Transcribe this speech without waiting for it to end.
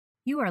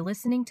You are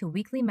listening to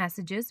weekly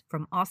messages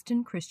from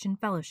Austin Christian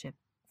Fellowship.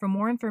 For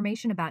more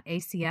information about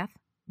ACF,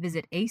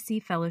 visit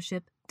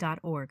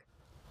acfellowship.org.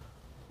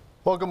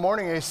 Well, good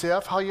morning,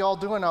 ACF. How y'all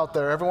doing out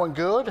there? Everyone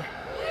good?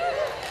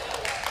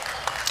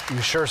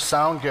 You sure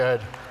sound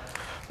good.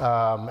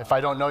 If I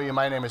don't know you,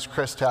 my name is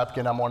Chris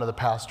Tapken. I'm one of the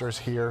pastors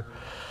here.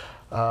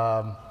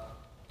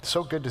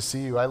 So good to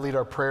see you. I lead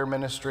our prayer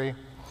ministry.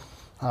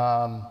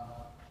 I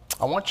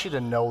want you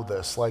to know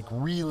this, like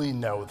really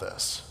know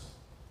this.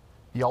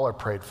 Y'all are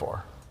prayed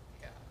for.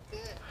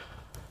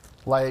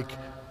 Like,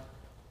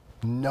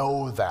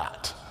 know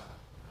that.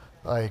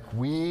 Like,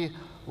 we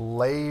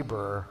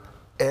labor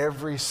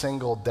every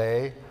single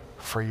day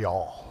for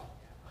y'all.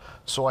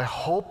 So I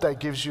hope that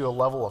gives you a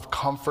level of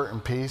comfort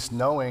and peace,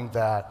 knowing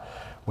that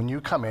when you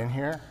come in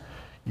here,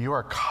 you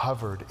are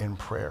covered in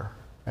prayer.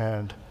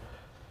 And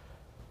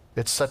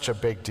it's such a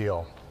big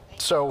deal.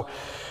 So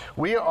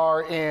we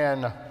are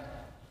in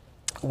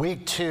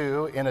week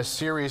 2 in a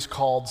series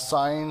called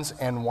Signs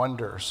and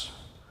Wonders.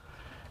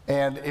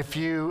 And if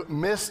you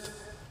missed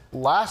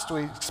last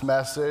week's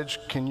message,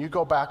 can you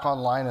go back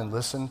online and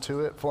listen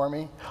to it for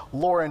me?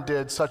 Lauren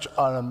did such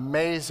an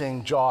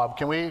amazing job.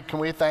 Can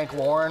we thank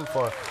Lauren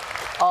for,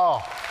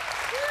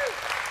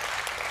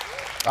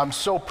 I'm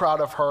so proud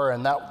of her.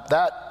 And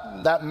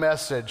that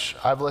message,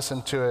 I've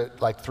listened to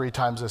it like 3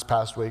 times this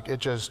past week.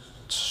 It just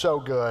so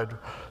good,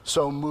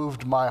 so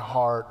moved my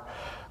heart.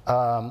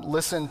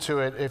 Listen to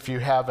it if you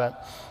haven't.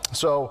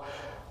 So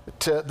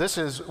this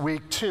is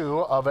week 2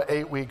 of an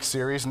 8-week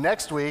series.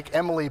 Next week,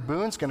 Emily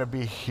Boone's going to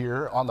be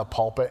here on the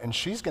pulpit, and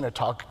she's going to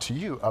talk to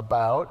you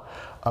about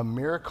a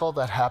miracle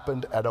that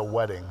happened at a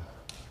wedding.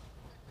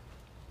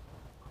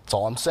 That's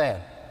all I'm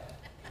saying.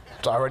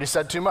 I already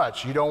said too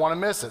much. You don't want to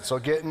miss it, so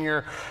get in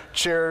your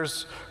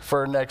chairs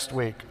for next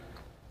week.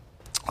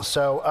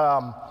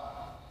 So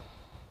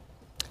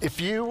if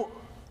you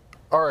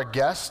are a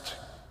guest,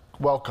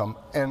 welcome.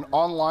 And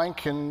online,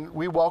 can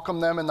we welcome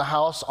them in the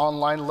house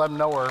online? Let them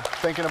know we're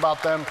thinking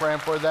about them, praying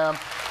for them.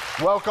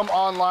 Welcome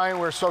online.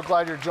 We're so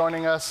glad you're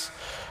joining us.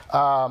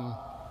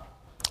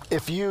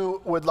 If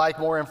you would like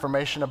more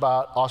information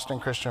about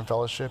Austin Christian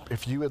Fellowship,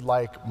 if you would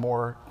like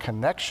more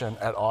connection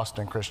at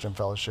Austin Christian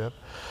Fellowship,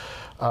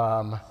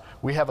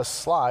 we have a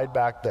slide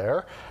back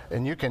there,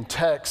 and you can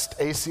text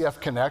ACF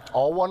Connect,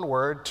 all one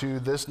word, to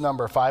this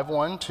number,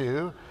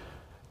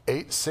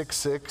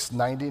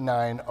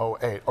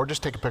 512-866-9908, or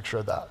just take a picture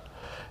of that.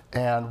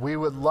 And we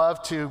would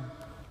love to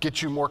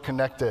get you more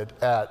connected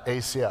at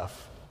ACF.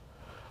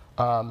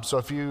 So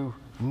if you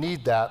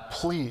need that,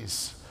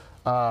 please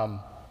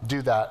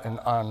do that,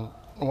 and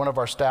one of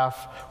our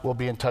staff will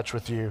be in touch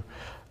with you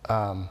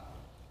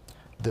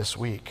this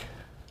week.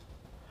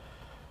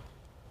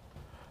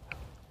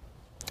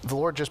 The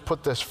Lord just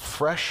put this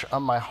fresh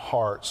on my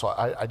heart, so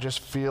I just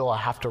feel I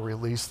have to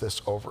release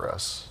this over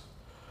us.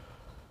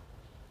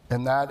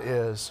 And that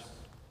is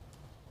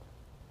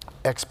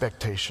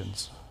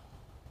expectations.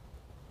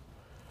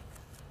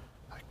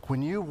 Like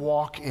when you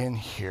walk in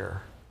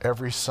here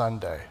every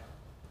Sunday,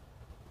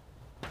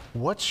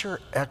 what's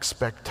your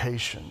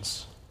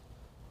expectations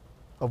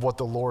of what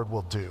the Lord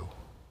will do?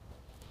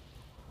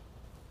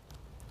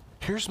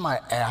 Here's my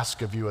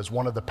ask of you as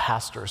one of the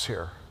pastors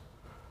here.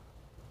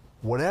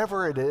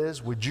 Whatever it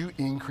is, would you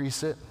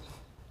increase it?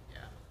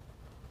 Yeah.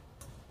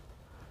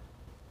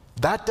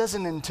 That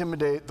doesn't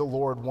intimidate the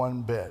Lord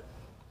one bit.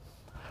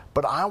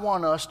 But I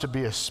want us to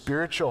be a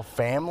spiritual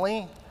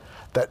family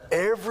that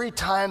every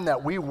time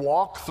that we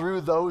walk through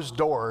those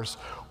doors,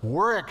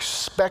 we're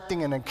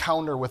expecting an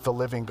encounter with the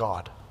living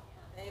God.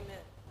 Amen.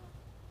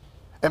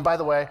 And by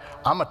the way,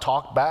 I'm a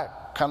talk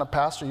back kind of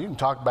pastor. You can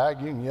talk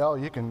back, you can yell,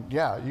 you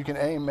can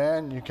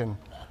amen, you can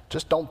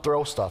just don't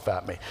throw stuff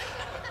at me.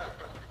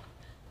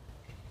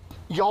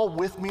 Y'all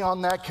with me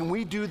on that? Can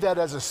we do that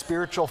as a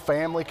spiritual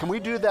family? Can we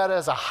do that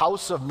as a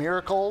house of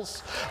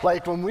miracles?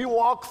 Like when we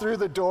walk through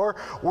the door,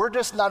 we're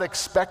just not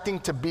expecting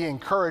to be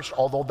encouraged,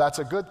 although that's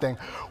a good thing.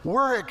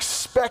 We're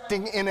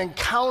expecting an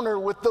encounter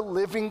with the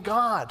living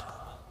God.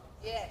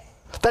 Yes.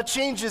 That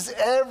changes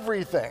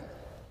everything.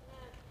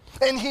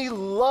 And He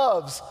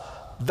loves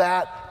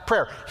that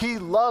prayer. He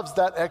loves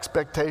that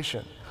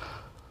expectation.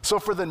 So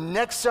for the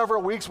next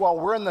several weeks while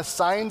we're in the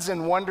Signs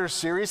and Wonders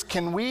series,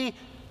 can we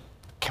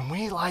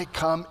like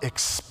come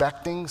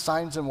expecting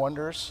signs and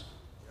wonders?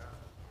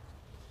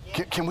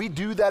 Yeah. Can we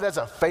do that as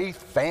a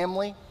faith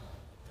family?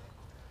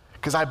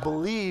 Because I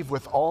believe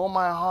with all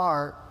my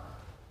heart,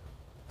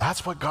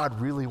 that's what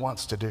God really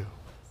wants to do.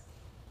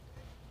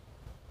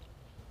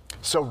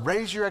 So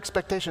raise your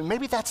expectation.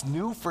 Maybe that's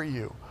new for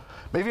you.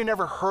 Maybe you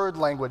never heard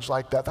language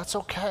like that. That's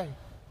okay.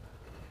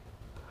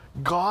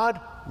 God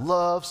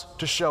loves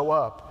to show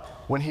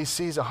up when He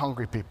sees a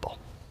hungry people.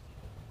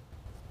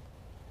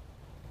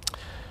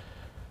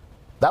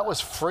 That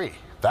was free.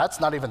 That's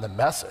not even the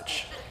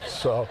message.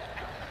 So,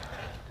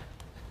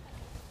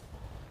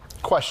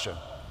 question.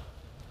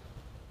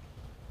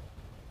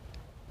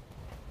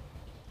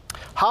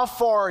 How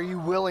far are you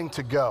willing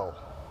to go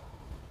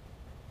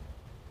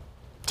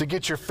to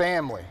get your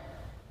family,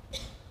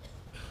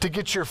 to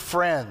get your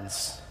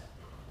friends,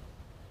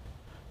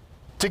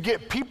 to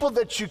get people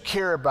that you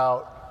care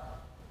about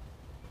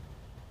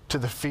to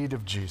the feet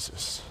of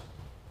Jesus?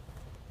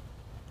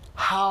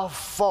 How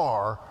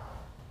far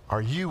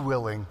are you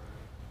willing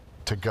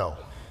to go?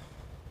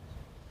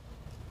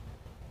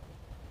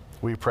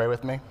 Will you pray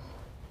with me?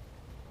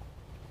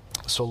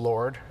 So,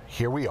 Lord,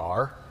 here we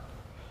are,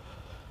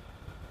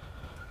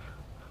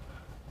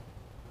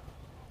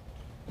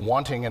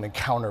 wanting an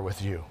encounter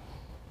with you.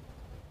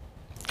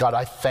 God,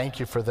 I thank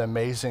you for the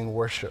amazing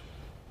worship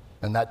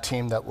and that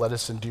team that led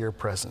us into your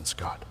presence,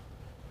 God.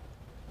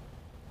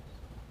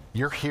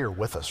 You're here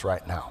with us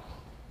right now.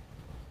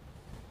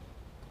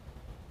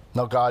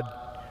 Now, God,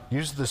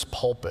 use this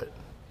pulpit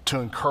to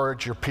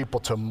encourage your people,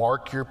 to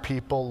mark your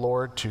people,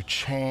 Lord, to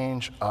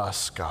change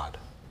us, God.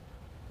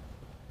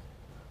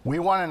 We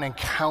want an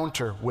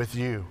encounter with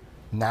you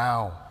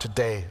now,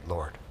 today,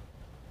 Lord.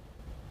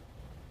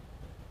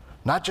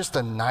 Not just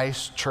a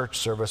nice church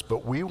service,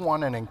 but we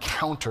want an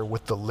encounter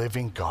with the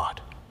living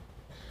God.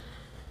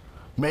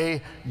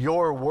 May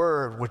your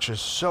word, which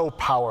is so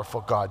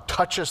powerful, God,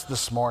 touch us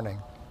this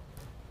morning.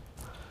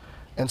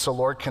 And so,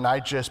 Lord, can I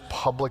just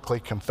publicly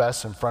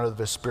confess in front of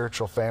this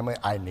spiritual family,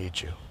 I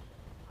need you.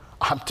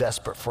 I'm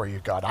desperate for you,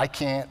 God. I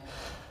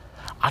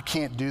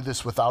can't do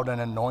this without an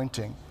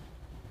anointing.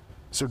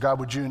 So, God,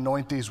 would you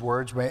anoint these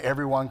words? May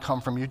everyone come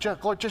from you.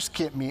 Lord, just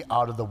get me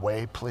out of the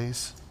way,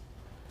 please.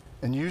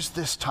 And use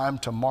this time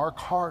to mark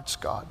hearts,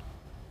 God.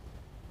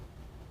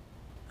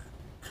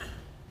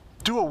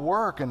 Do a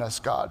work in us,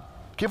 God.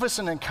 Give us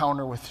an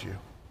encounter with you.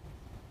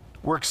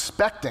 We're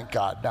expectant,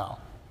 God, now.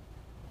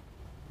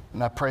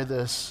 And I pray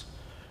this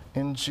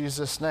in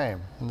Jesus'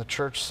 name. And the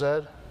church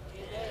said,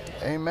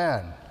 Amen.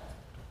 Amen.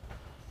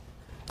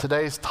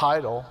 Today's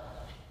title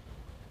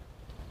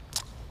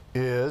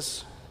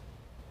is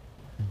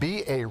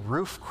Be a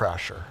Roof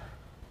Crasher.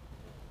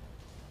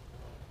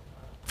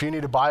 If you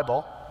need a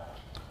Bible,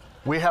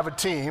 we have a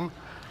team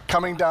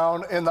coming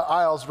down in the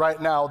aisles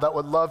right now that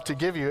would love to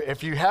give you.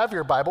 If you have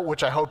your Bible,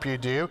 which I hope you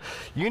do,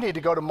 you need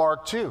to go to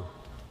Mark 2.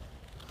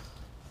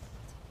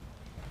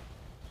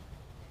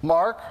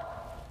 Mark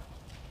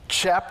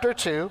chapter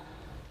 2,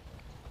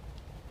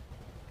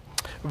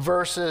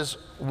 verses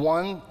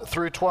 1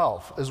 through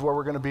 12 is where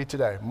we're going to be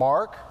today.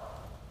 Mark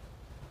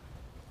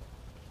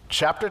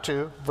chapter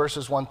 2,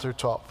 verses 1 through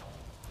 12.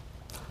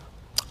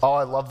 Oh,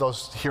 I love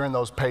hearing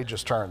those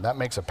pages turn. That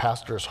makes a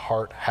pastor's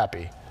heart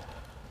happy.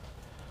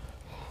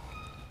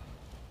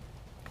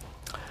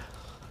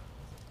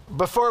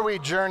 Before we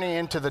journey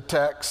into the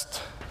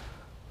text,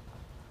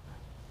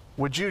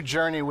 would you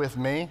journey with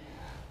me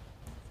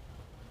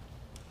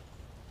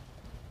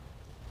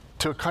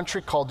to a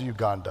country called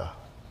Uganda?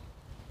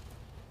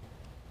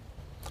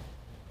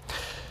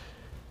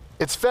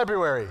 It's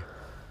February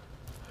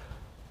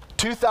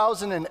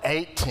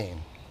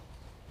 2018,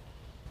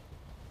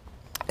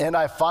 and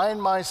I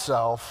find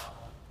myself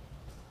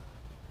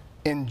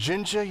in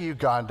Jinja,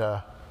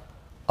 Uganda,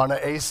 on an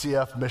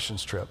ACF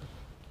missions trip.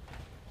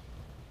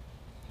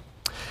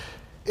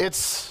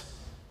 It's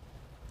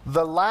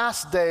the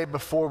last day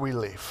before we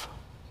leave.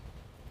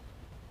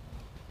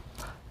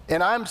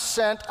 And I'm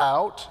sent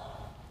out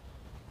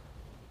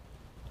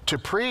to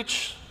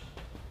preach,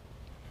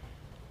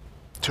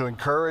 to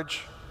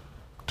encourage,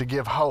 to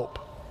give hope,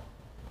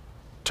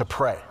 to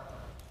pray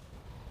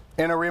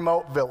in a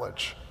remote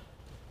village.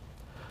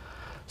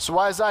 So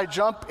as I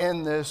jump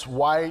in this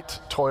white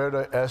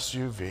Toyota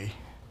SUV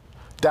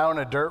down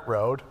a dirt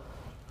road,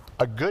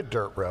 a good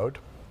dirt road,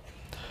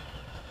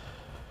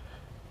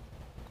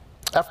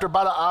 after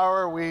about an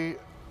hour, we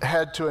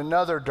head to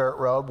another dirt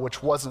road,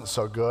 which wasn't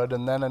so good,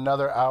 and then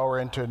another hour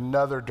into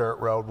another dirt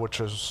road, which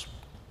was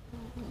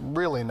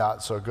really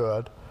not so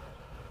good.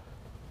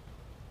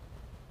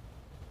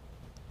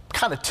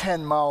 Kind of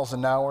 10 miles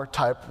an hour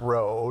type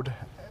road,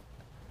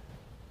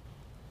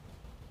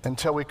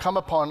 until we come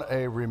upon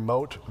a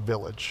remote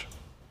village.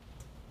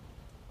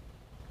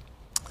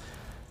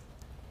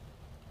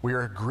 We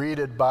are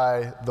greeted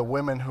by the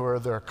women who are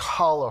their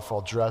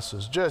colorful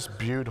dresses, just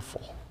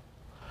beautiful.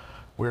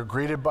 We are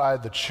greeted by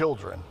the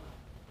children.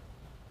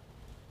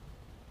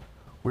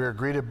 We are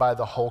greeted by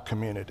the whole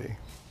community.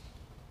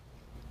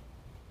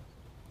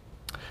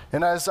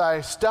 And as I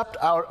stepped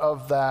out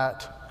of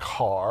that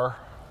car,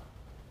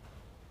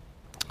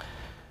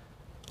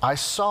 I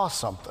saw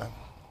something.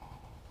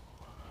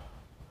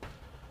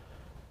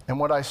 And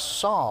what I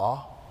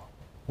saw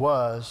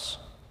was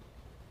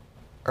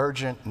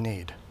urgent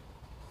need.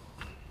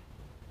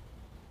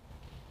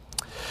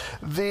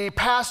 The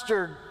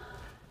pastor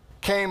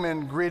came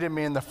and greeted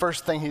me, and the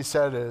first thing he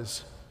said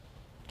is,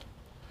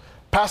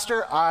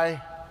 "Pastor, I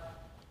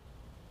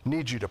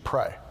need you to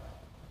pray."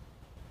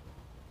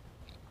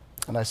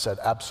 And I said,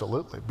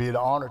 "Absolutely, be an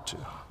honor to.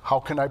 How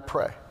can I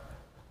pray?"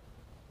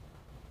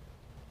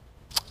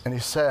 And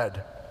he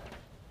said,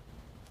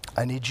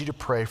 "I need you to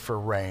pray for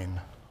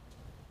rain."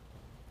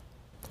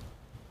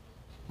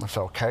 I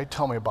said, "Okay,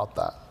 tell me about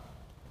that."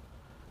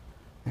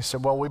 He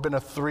said, "Well, we've been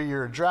a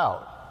 3-year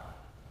drought.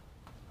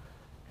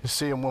 You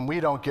see, and when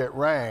we don't get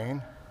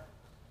rain,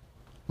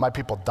 my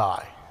people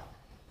die."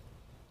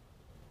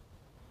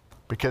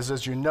 because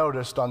as you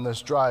noticed on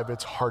this drive,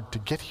 it's hard to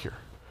get here.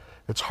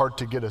 It's hard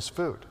to get us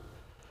food.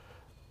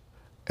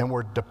 And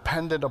we're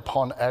dependent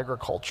upon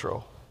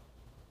agricultural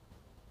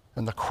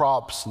and the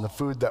crops and the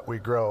food that we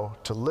grow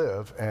to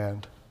live,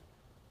 and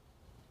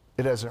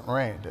it hasn't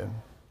rained, and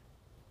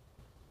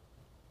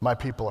my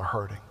people are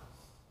hurting.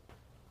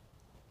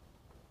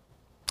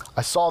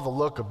 I saw the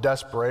look of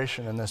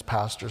desperation in this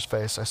pastor's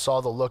face. I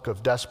saw the look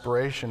of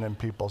desperation in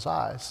people's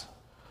eyes.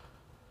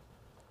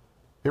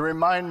 It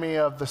reminded me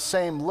of the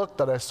same look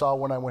that I saw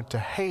when I went to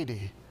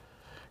Haiti,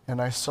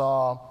 and I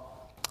saw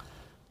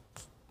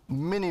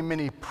many,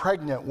 many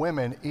pregnant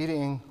women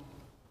eating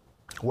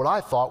what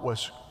I thought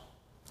was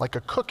like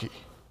a cookie.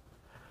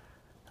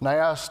 And I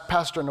asked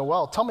Pastor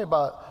Noel, tell me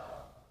about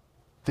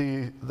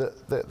they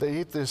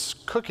eat this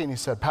cookie, and he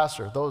said,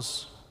 Pastor,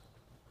 those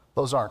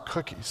aren't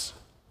cookies.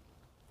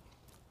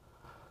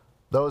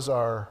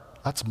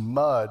 That's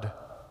mud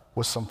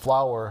with some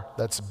flour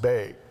that's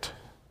baked.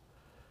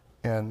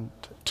 And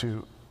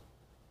to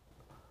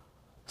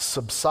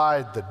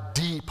subside the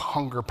deep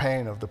hunger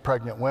pain of the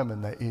pregnant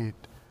women, they eat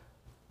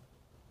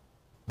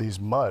these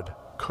mud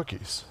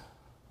cookies.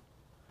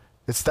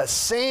 It's that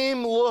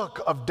same look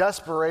of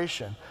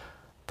desperation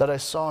that I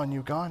saw in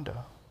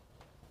Uganda.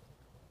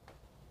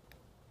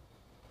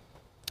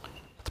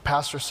 The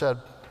pastor said,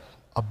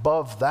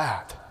 above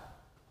that,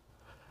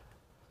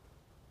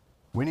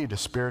 we need a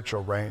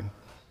spiritual rain.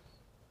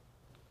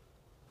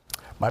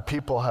 My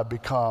people have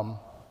become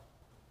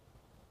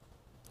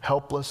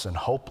helpless and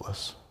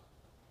hopeless.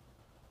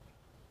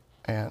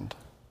 And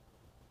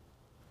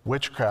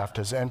witchcraft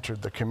has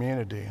entered the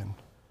community, and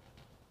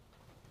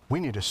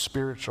we need a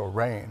spiritual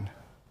rain,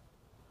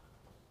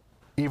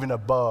 even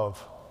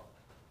above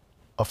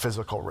a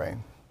physical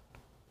rain.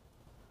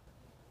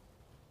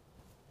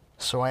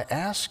 So I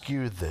ask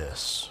you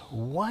this,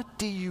 what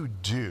do you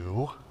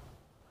do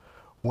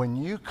when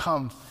you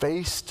come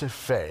face to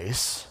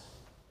face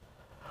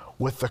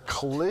with the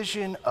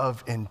collision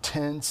of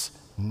intense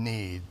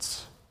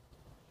needs?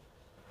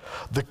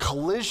 The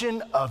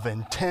collision of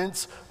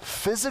intense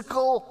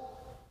physical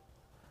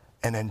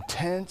and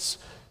intense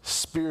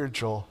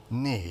spiritual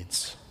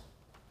needs.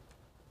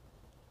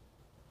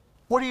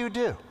 What do you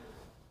do?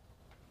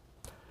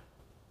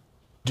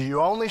 Do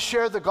you only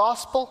share the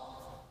gospel?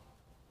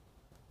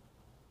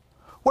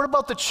 What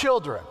about the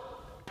children?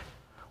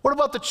 What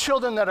about the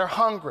children that are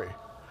hungry?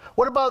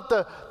 What about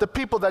the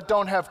people that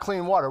don't have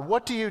clean water?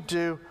 What do you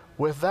do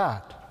with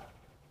that?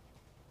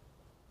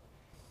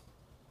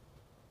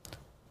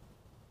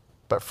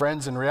 But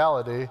friends, in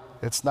reality,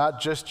 it's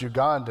not just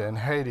Uganda and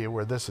Haiti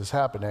where this is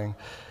happening.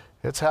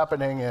 It's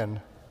happening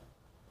in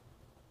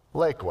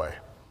Lakeway.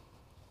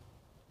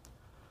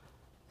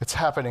 It's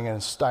happening in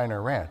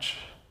Steiner Ranch.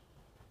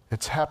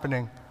 It's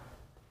happening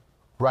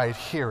right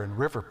here in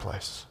River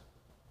Place,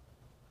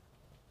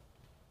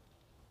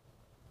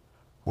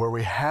 where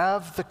we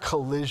have the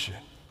collision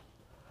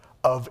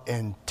of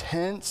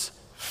intense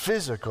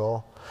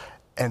physical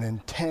and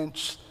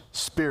intense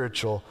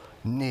spiritual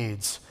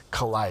needs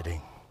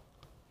colliding,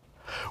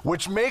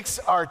 which makes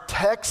our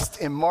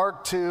text in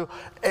Mark 2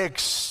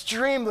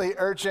 extremely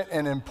urgent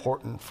and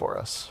important for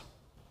us.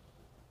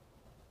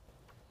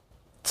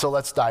 So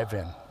let's dive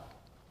in.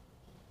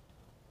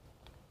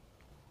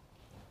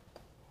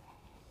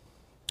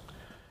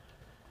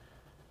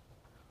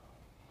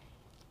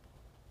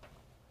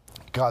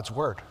 God's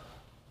word.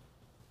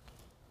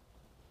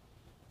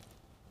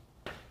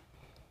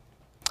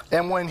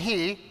 And when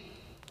he,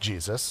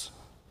 Jesus,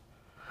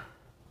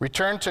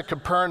 returned to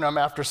Capernaum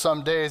after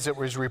some days, it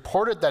was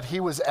reported that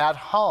he was at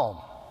home.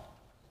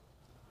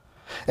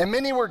 And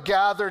many were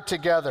gathered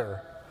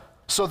together,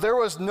 so there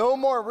was no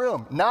more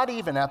room, not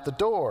even at the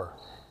door.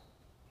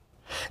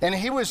 And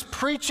he was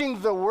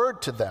preaching the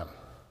word to them.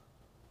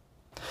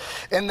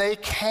 And they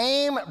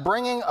came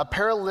bringing a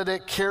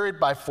paralytic carried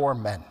by 4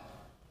 men.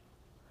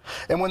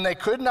 And when they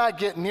could not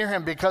get near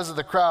him because of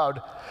the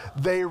crowd,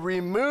 they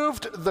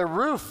removed the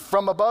roof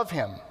from above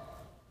him.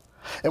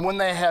 And when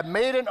they had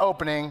made an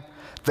opening,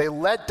 they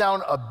let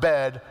down a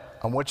bed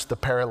on which the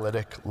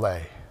paralytic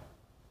lay.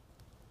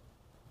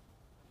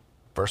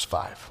 Verse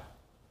 5.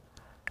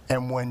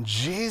 And when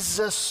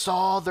Jesus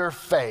saw their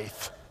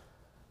faith,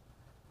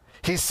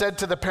 he said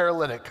to the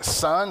paralytic,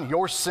 "Son,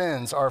 your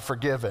sins are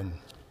forgiven."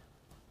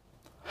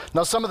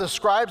 Now some of the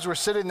scribes were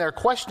sitting there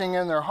questioning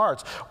in their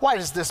hearts, "Why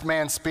does this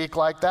man speak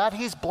like that?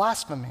 He's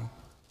blaspheming.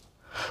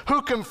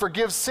 Who can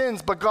forgive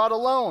sins but God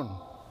alone?"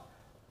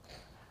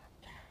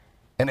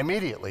 And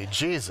immediately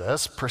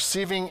Jesus,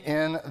 perceiving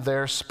in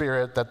their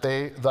spirit that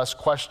they thus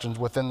questioned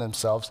within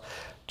themselves,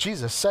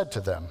 Jesus said to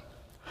them,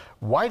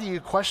 "Why do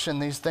you question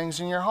these things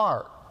in your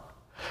heart?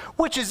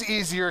 Which is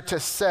easier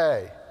to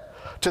say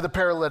to the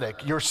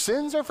paralytic, 'Your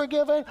sins are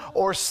forgiven,'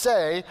 or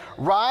say,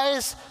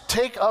 'Rise,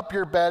 take up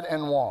your bed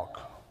and walk'?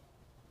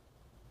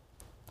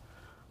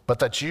 But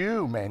that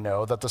you may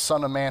know that the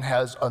Son of Man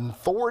has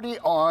authority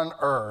on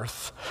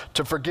earth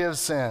to forgive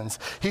sins,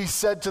 he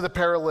said to the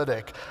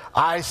paralytic,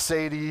 'I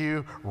say to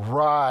you,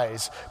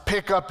 rise,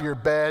 pick up your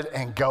bed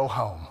and go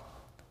home.'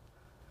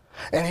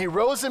 And he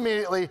rose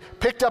immediately,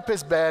 picked up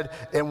his bed,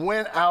 and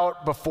went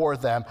out before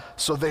them.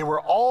 So they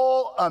were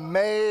all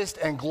amazed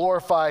and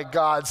glorified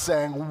God,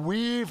 saying,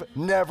 "We've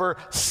never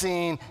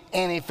seen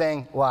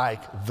anything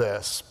like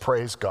this."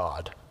 Praise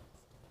God.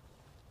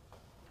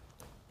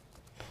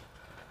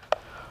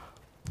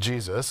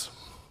 Jesus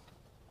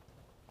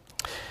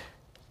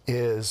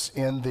is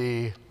in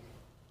the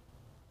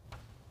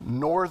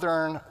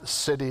northern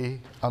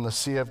city on the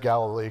Sea of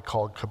Galilee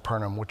called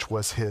Capernaum, which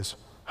was his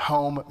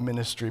home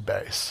ministry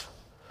base.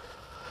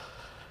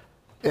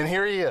 And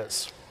here he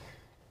is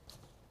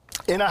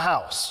in a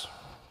house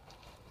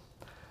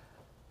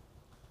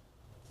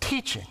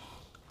teaching,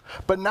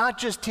 but not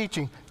just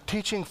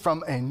teaching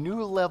from a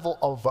new level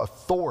of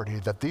authority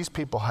that these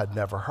people had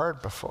never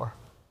heard before.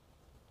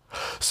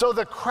 So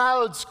the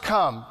crowds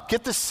come.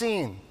 Get the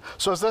scene.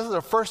 So if this is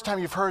the first time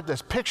you've heard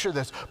this, picture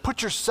this.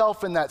 Put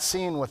yourself in that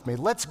scene with me.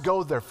 Let's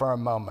go there for a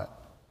moment.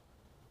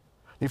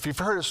 If you've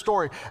heard a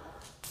story,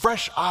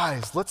 fresh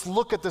eyes. Let's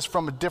look at this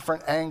from a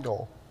different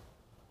angle.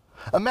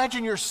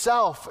 Imagine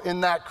yourself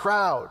in that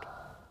crowd,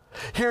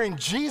 hearing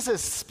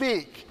Jesus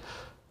speak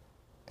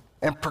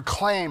and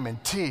proclaim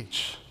and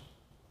teach.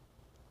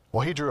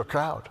 Well, he drew a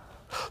crowd.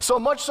 So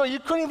much so you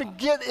couldn't even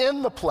get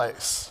in the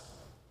place.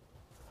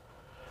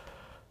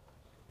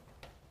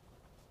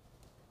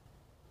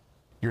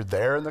 You're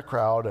there in the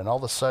crowd, and all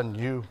of a sudden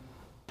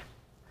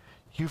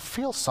you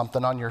feel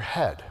something on your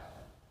head.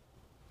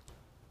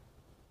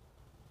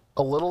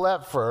 A little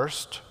at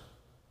first,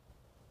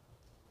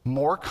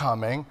 more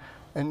coming,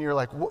 and you're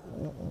like,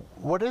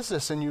 what is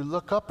this? And you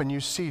look up and you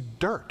see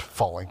dirt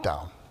falling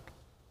down.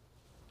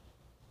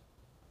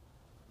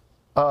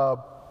 A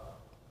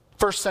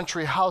first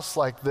century house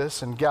like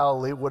this in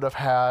Galilee would have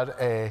had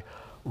a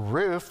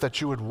roof that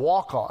you would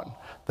walk on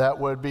that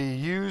would be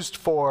used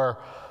for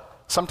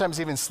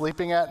sometimes even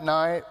sleeping at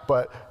night,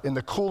 but in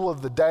the cool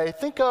of the day.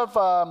 Think of,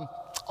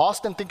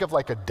 Austin, think of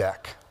like a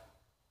deck.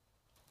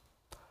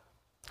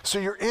 So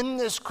you're in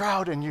this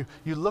crowd and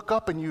you look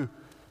up and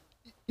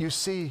you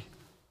see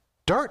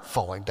dirt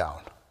falling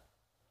down.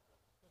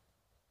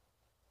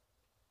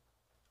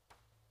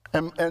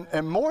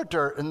 And more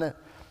dirt. And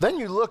then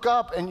you look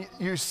up and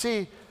you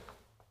see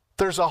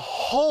there's a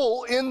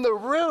hole in the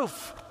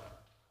roof.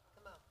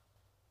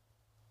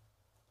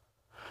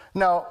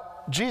 Now,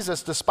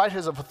 Jesus, despite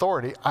his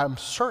authority, I'm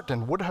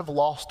certain would have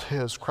lost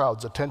his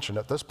crowd's attention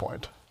at this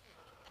point.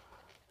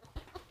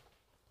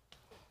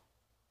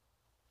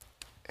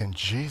 And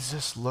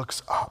Jesus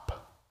looks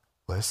up.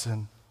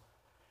 Listen,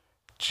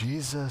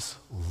 Jesus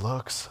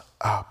looks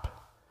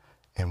up.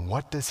 And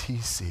what does he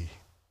see?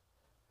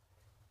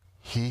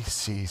 He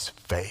sees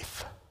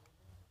faith.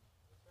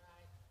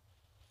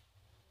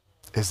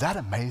 Is that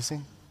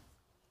amazing?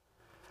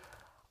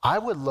 I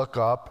would look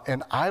up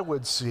and I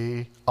would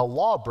see a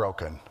law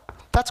broken.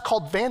 That's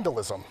called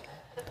vandalism.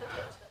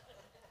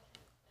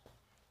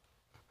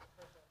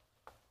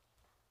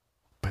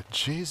 But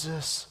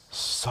Jesus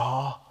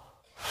saw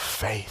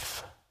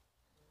faith.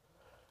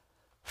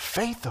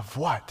 Faith of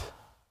what?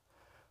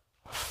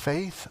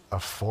 Faith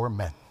of 4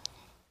 men.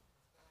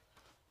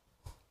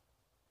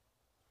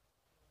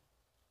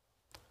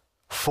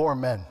 4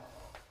 men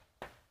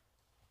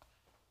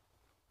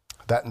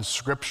that in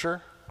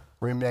Scripture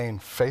remain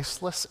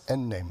faceless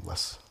and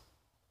nameless.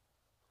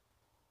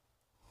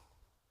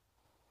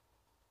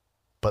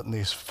 But in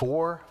these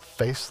 4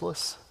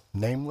 faceless,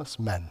 nameless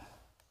men,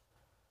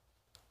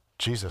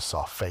 Jesus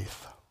saw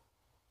faith.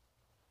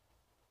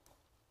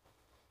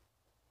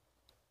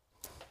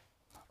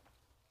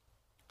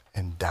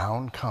 And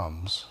down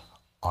comes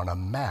on a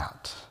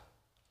mat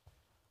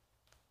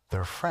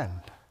their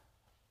friend.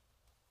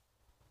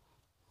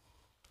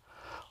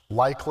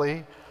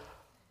 Likely,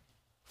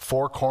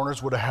 4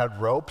 corners would have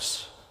had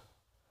ropes,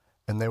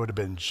 and they would have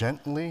been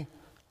gently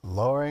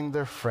lowering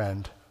their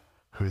friend,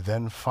 who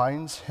then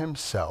finds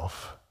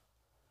himself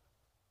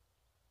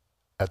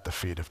at the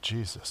feet of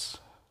Jesus.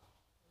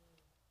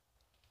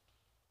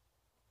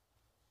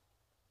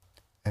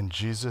 And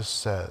Jesus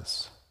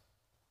says,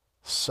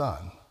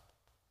 "Son,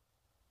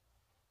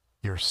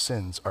 your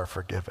sins are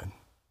forgiven."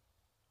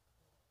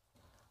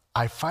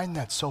 I find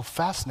that so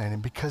fascinating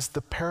because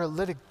the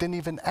paralytic didn't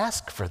even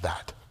ask for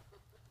that.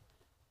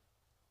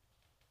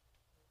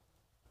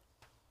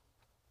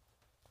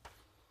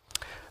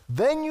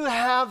 Then you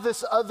have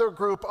this other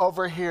group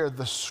over here,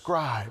 the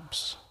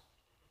scribes.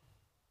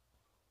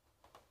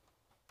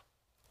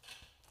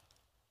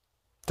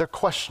 They're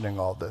questioning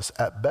all this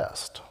at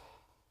best.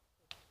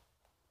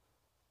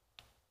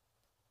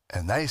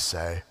 And they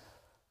say,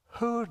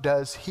 who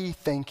does he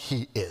think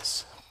he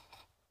is?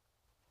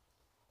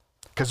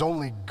 Because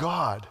only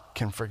God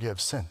can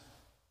forgive sin.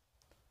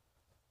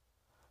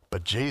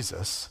 But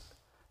Jesus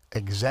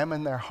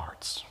examined their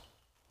hearts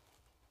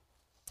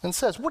and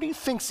says, what do you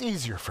think's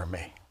easier for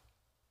me?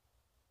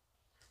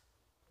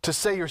 To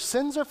say your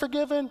sins are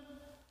forgiven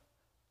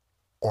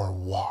or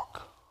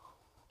walk?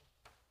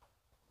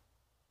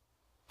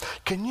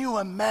 Can you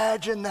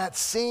imagine that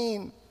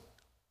scene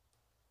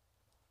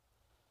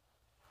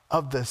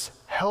of this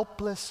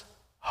helpless,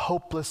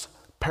 hopeless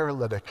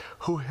paralytic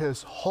who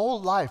his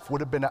whole life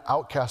would have been an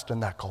outcast in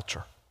that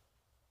culture.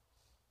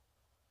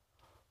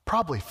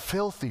 Probably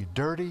filthy,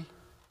 dirty,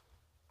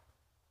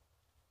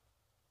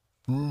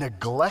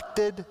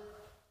 neglected.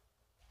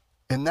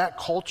 In that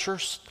culture,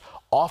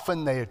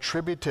 often they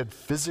attributed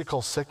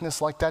physical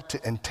sickness like that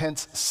to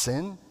intense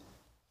sin.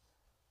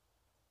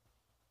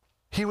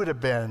 He would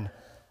have been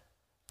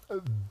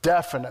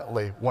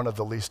definitely one of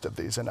the least of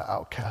these, an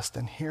outcast.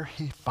 And here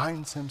he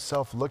finds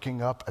himself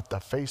looking up at the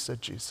face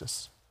of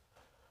Jesus.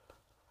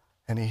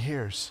 And he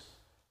hears,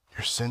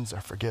 your sins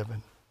are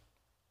forgiven.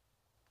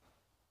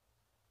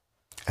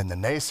 And the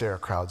naysayer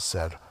crowd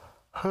said,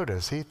 who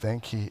does he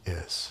think he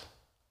is?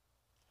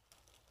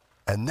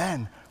 And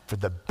then, for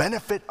the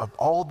benefit of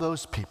all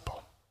those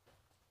people,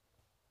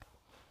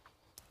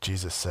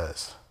 Jesus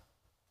says,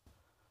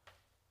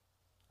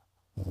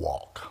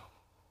 walk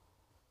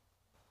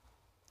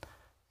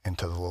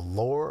into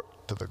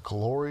the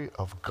glory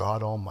of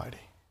God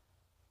Almighty.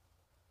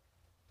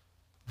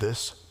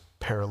 This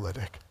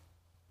paralytic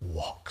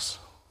walks.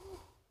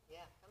 Yeah,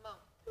 come on.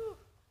 Woo,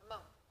 come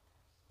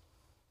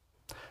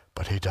on.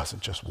 But he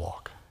doesn't just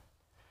walk.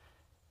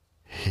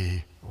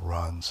 He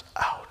runs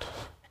out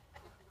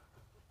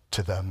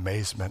to the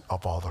amazement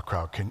of all the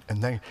crowd. Can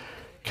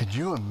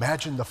you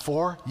imagine the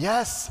four?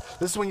 Yes,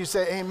 this is when you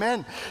say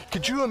amen.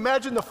 Could you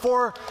imagine the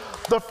four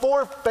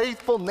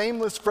faithful,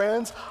 nameless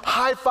friends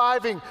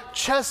high-fiving,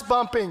 chest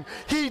bumping?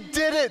 He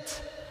did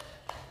it.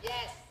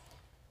 Yes.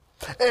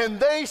 And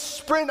they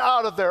sprint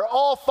out of there,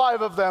 all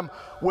five of them,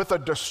 with a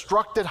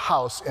destructed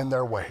house in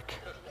their wake.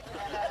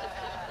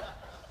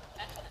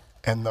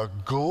 And the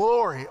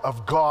glory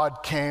of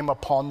God came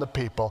upon the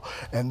people,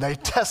 and they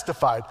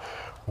testified,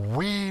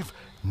 we've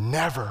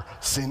never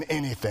seen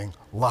anything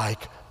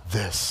like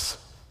this.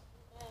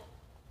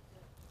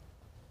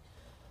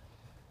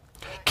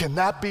 Can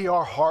that be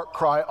our heart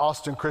cry,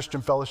 Austin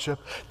Christian Fellowship?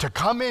 To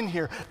come in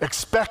here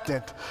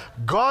expectant,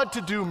 God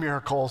to do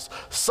miracles,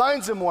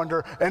 signs and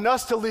wonder, and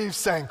us to leave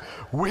saying,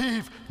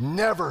 we've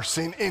never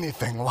seen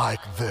anything like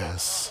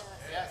this.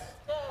 Yes.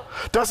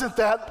 Doesn't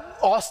that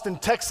Austin,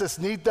 Texas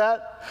need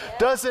that?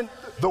 Doesn't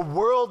the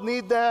world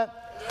need that?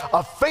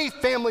 A faith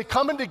family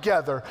coming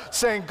together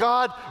saying,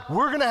 God,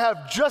 we're going to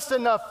have just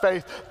enough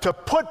faith to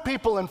put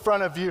people in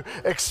front of you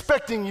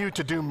expecting you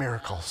to do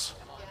miracles.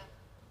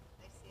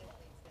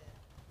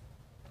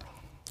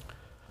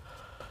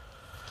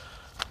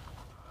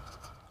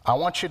 I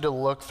want you to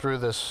look through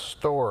this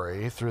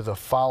story through the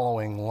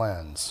following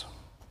lens.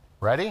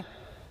 Ready?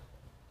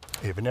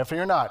 Even if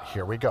you're not,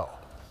 here we go.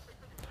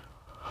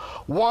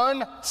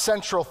 One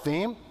central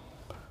theme,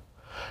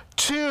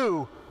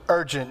 two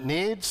urgent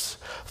needs,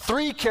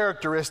 three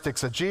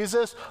characteristics of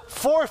Jesus,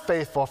 four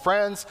faithful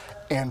friends,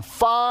 and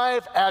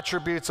five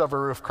attributes of a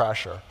roof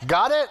crasher.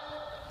 Got it?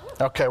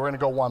 Okay, we're going to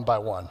go one by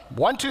one.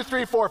 1, 2,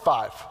 3, 4,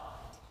 5.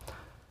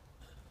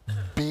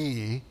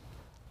 Be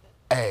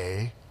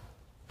a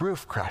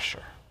roof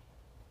crasher.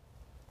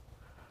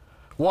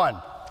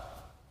 One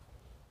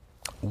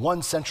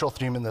central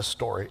theme in this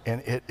story,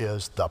 and it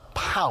is the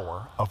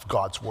power of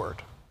God's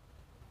word.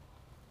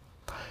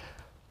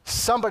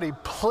 Somebody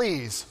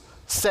please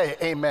say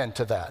amen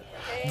to that.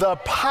 Amen. The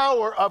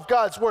power of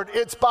God's word.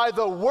 It's by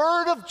the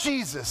word of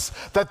Jesus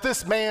that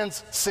this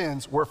man's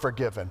sins were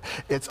forgiven.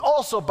 It's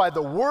also by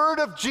the word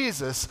of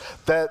Jesus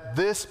that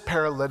this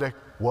paralytic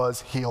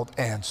was healed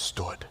and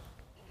stood.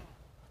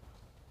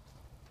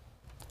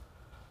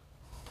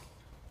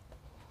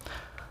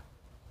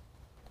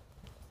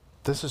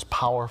 This is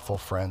powerful,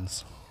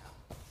 friends.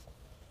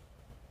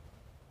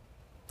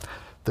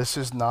 This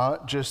is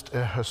not just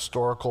a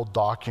historical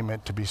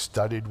document to be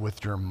studied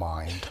with your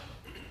mind.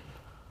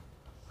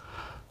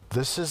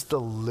 This is the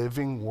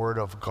living word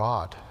of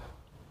God.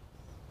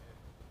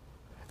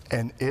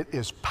 And it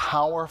is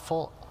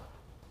powerful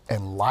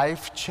and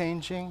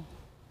life-changing.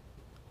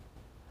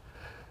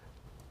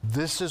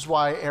 This is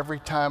why every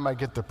time I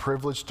get the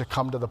privilege to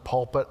come to the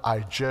pulpit,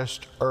 I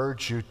just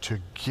urge you to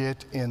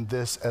get in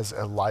this as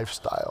a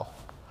lifestyle.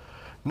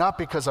 Not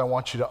because I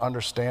want you to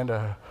understand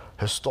a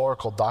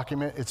historical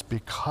document, it's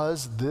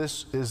because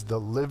this is the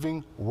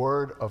living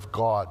word of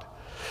God.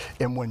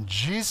 And when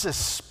Jesus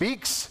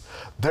speaks,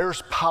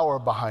 there's power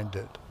behind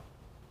it.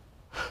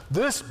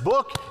 This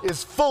book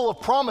is full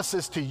of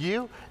promises to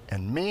you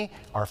and me,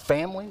 our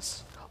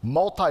families,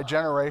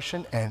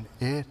 multi-generation, and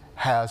it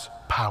has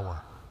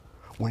power.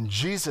 When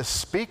Jesus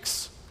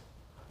speaks,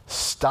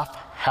 stuff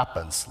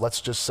happens.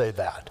 Let's just say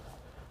that.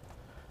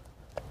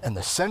 And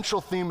the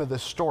central theme of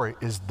this story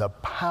is the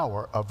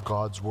power of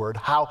God's word,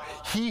 how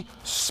he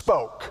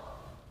spoke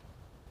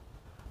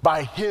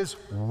by his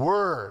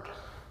word.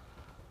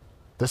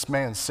 This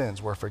man's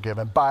sins were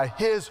forgiven by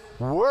his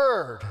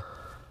word.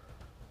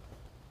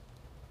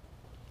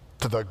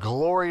 To the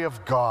glory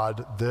of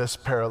God, this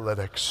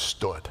paralytic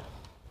stood.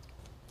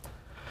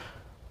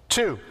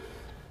 Two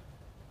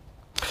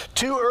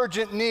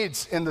urgent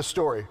needs in the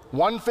story.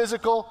 One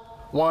physical,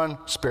 one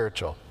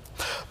spiritual.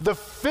 The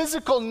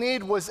physical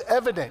need was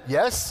evident,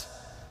 yes?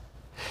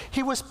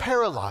 He was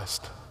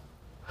paralyzed.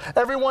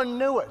 Everyone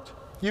knew it.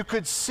 You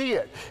could see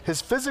it.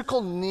 His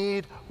physical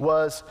need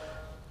was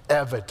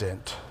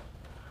evident.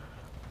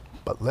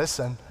 But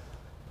listen,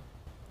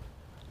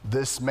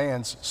 this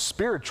man's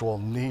spiritual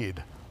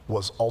need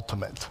was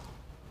ultimate.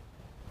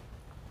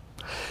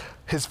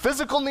 His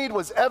physical need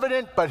was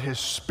evident, but his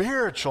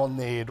spiritual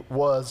need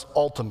was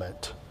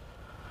ultimate.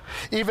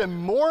 Even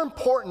more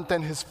important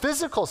than his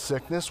physical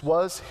sickness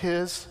was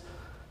his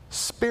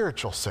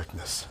spiritual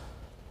sickness.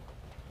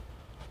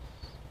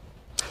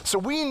 So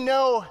we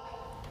know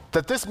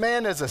that this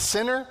man is a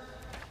sinner,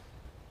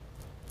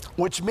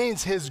 which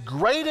means his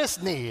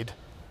greatest need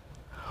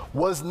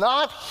was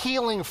not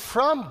healing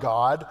from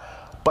God,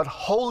 but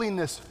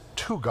holiness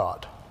to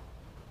God.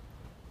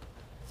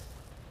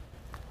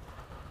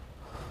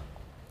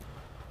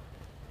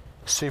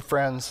 See,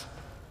 friends,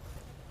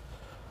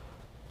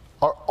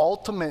 our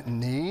ultimate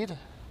need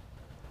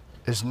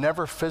is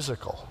never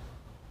physical.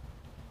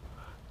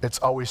 It's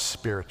always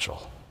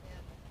spiritual.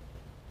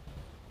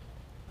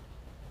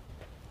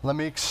 Let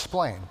me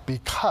explain.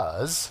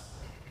 Because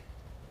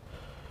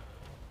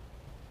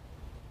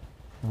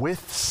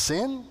with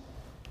sin,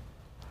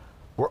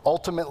 we're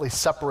ultimately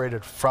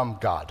separated from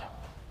God.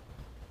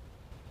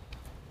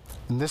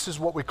 And this is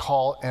what we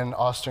call in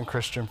Austin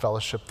Christian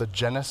Fellowship the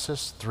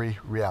Genesis 3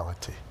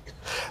 reality.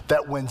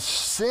 That when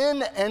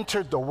sin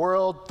entered the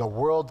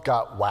world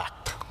got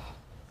whacked.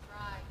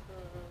 Right.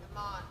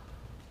 Come on.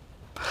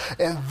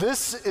 And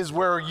this is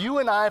where you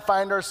and I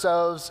find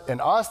ourselves in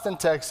Austin,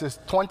 Texas,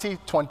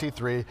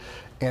 2023,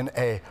 in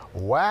a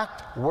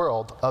whacked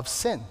world of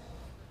sin.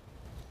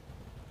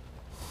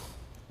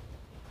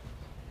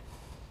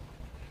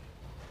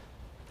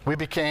 We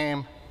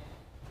became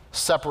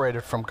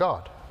separated from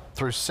God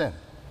through sin.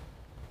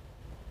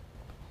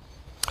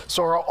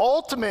 So our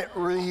ultimate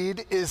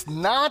need is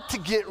not to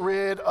get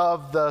rid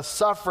of the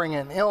suffering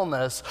and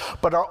illness,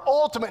 but our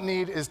ultimate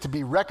need is to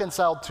be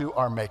reconciled to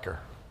our Maker.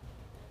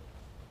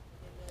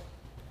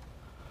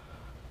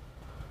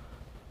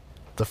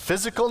 The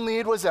physical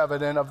need was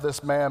evident of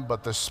this man,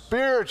 but the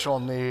spiritual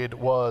need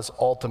was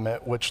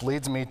ultimate, which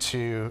leads me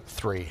to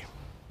three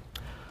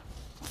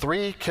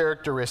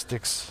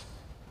characteristics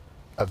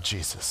of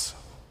Jesus.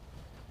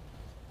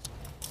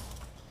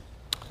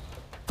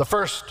 The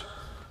first,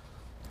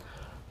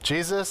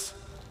 Jesus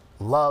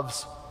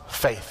loves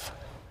faith.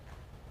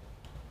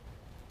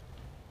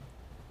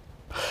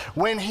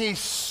 When he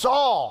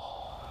saw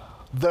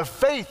the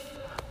faith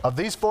of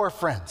these four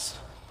friends,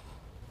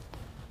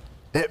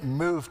 it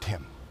moved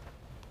him.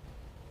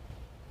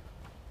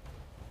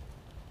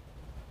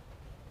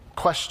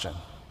 Question: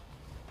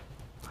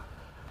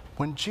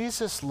 when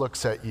Jesus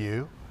looks at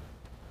you,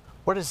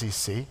 what does he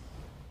see?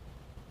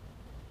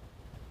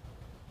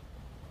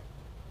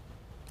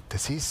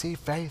 Does he see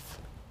faith?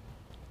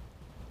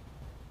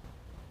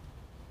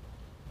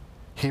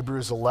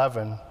 Hebrews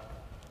 11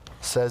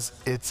 says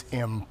it's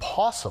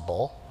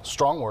impossible,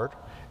 strong word,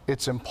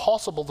 it's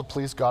impossible to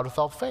please God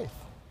without faith.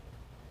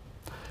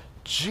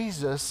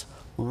 Jesus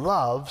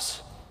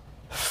loves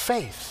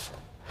faith.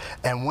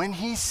 And when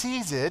he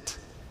sees it,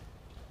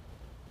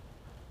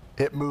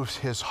 it moves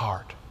his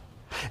heart.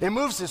 It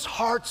moves his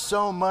heart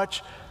so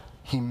much,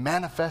 he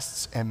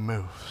manifests and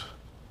moves.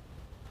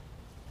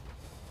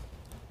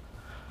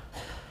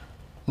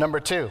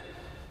 Number two,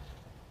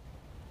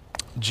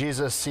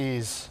 Jesus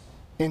sees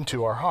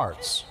into our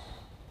hearts.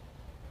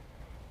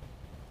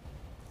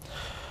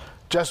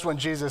 Just when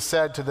Jesus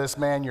said to this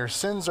man, "Your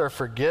sins are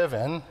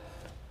forgiven,"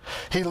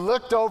 he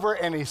looked over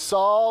and he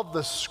saw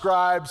the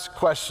scribes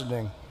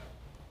questioning.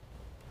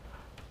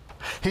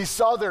 He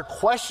saw their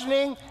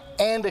questioning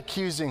and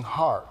accusing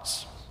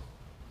hearts.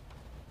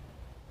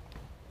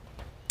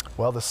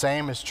 Well, the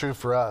same is true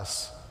for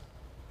us.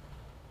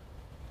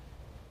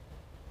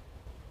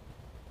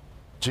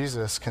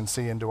 Jesus can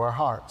see into our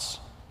hearts.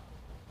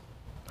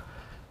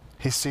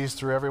 He sees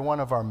through every one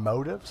of our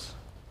motives.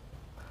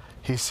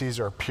 He sees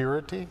our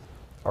purity,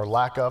 or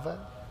lack of it.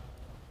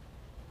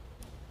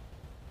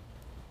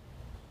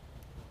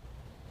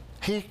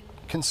 He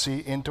can see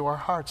into our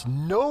hearts.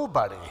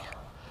 Nobody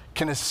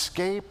can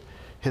escape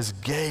his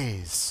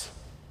gaze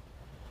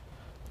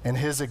and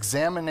his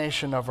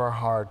examination of our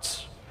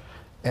hearts.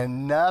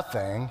 And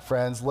nothing,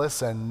 friends,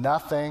 listen,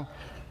 nothing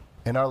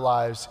in our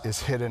lives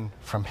is hidden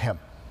from him.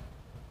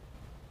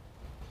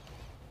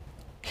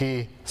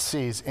 He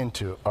sees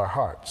into our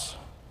hearts.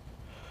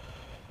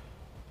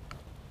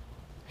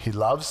 He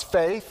loves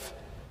faith.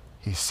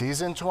 He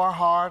sees into our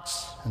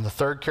hearts. And the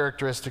third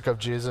characteristic of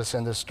Jesus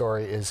in this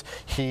story is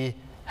he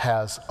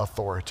has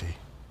authority.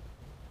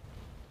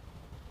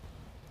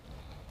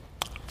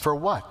 For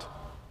what?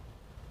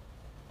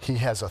 He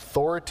has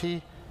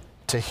authority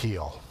to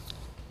heal.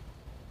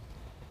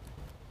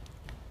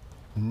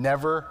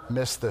 Never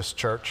miss this,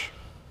 church.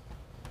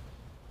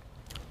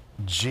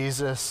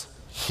 Jesus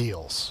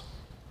heals.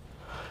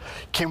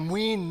 Can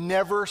we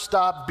never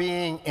stop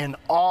being in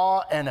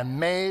awe and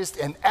amazed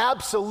and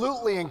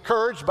absolutely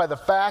encouraged by the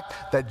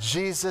fact that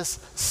Jesus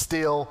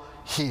still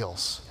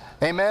heals?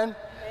 Amen?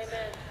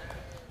 Amen.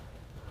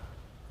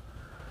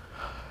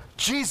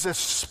 Jesus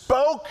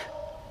spoke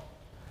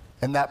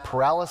and that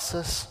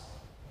paralysis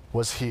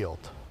was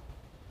healed.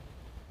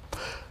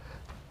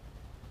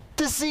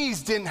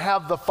 Disease didn't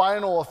have the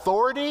final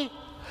authority.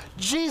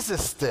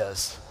 Jesus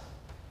does.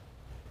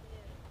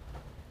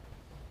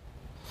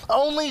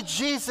 Only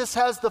Jesus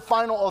has the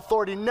final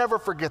authority. Never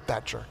forget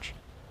that, church.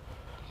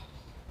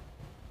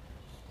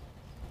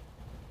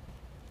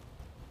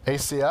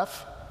 ACF,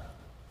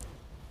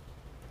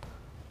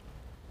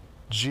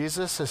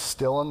 Jesus is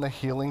still in the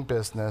healing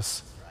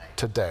business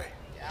today.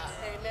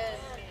 Amen.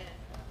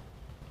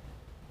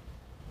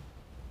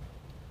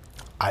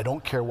 I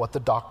don't care what the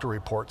doctor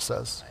report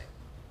says.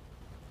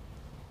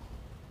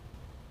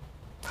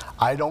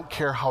 I don't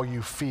care how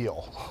you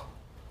feel.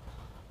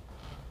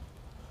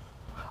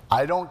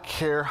 I don't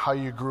care how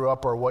you grew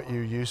up or what you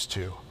used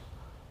to.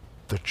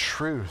 The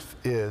truth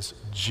is,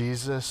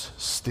 Jesus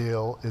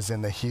still is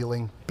in the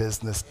healing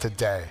business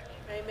today.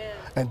 Amen.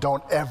 And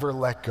don't ever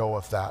let go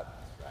of that.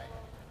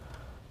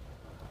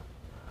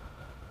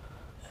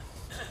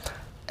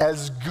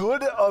 As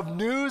good of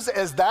news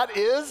as that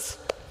is,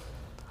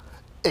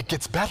 it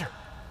gets better.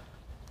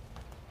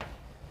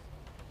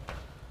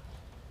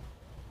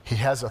 He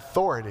has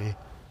authority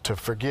to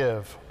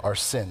forgive our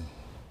sin.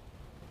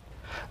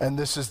 And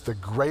this is the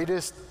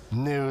greatest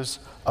news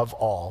of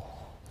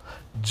all.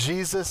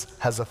 Jesus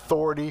has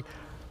authority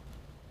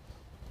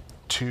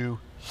to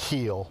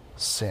heal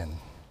sin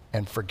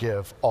and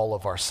forgive all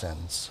of our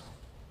sins.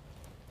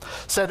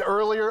 Said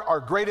earlier,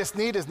 our greatest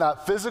need is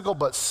not physical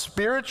but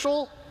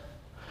spiritual.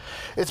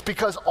 It's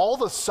because all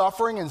the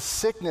suffering and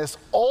sickness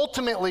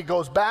ultimately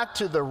goes back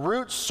to the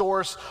root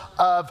source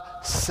of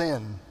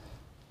sin.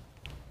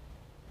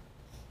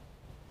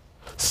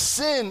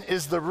 Sin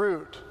is the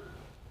root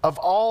of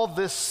all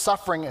this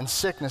suffering and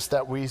sickness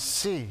that we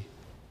see.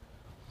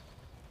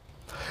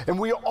 And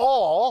we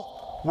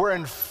all were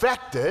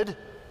infected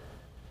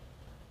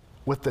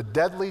with the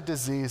deadly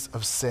disease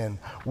of sin.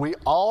 We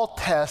all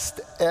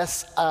test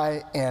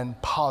SIN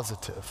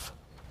positive.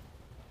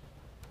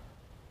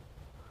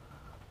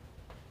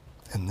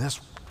 And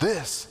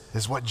this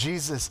is what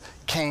Jesus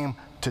came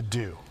to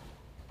do.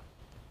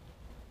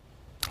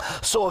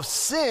 So if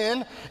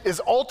sin is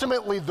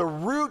ultimately the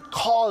root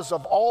cause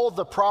of all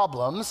the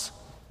problems,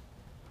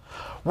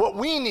 what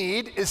we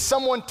need is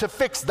someone to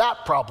fix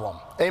that problem.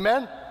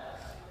 Amen?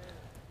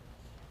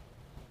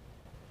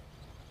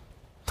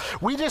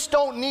 We just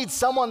don't need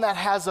someone that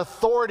has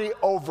authority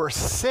over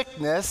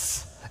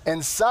sickness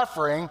and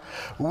suffering.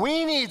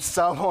 We need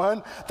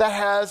someone that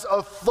has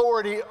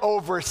authority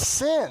over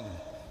sin.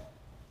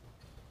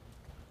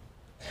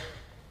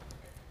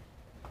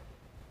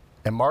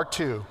 And Mark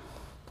 2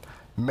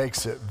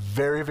 makes it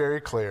very, very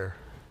clear.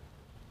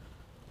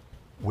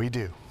 We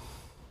do.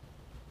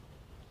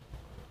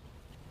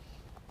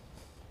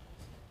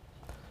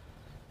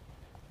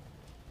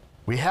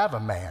 We have a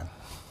man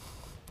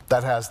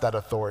that has that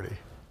authority.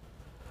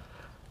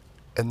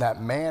 And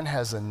that man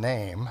has a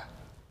name,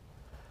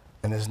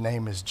 and his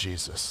name is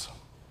Jesus.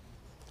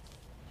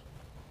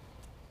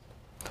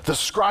 The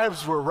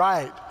scribes were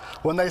right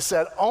when they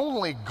said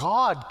only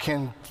God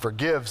can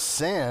forgive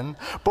sin,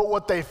 but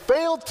what they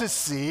failed to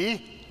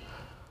see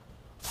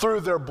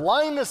through their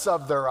blindness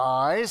of their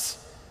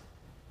eyes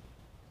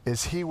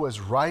is he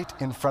was right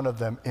in front of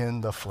them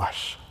in the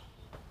flesh.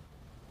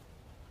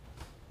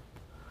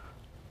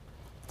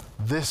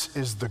 This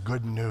is the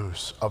good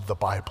news of the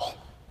Bible,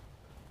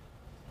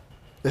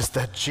 is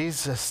that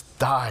Jesus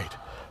died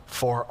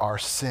for our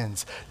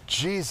sins.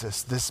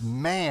 Jesus, this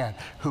man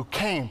who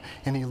came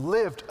and he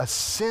lived a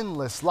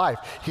sinless life.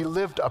 He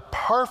lived a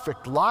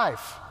perfect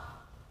life.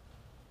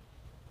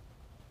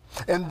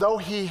 And though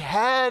he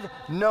had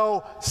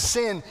no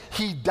sin,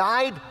 he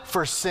died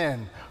for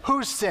sin.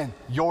 Whose sin?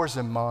 Yours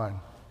and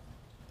mine.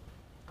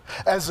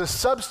 As a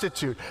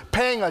substitute,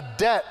 paying a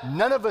debt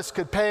none of us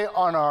could pay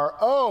on our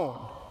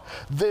own.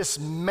 This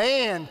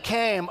man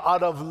came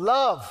out of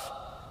love.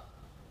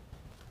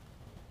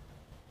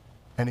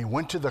 And he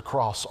went to the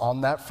cross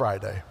on that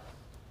Friday,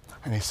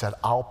 and he said,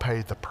 I'll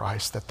pay the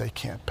price that they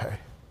can't pay.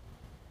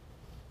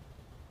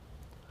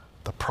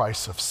 The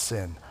price of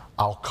sin,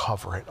 I'll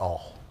cover it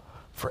all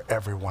for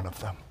every one of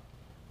them.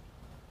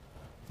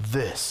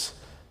 This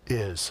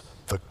is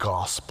the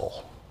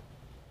gospel.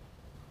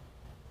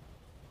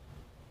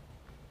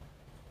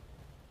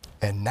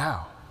 And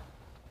now,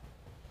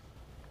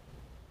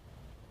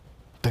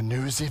 the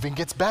news even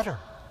gets better.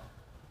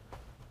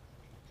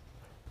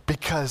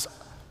 Because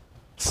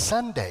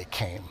Sunday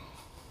came.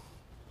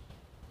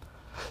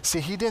 See,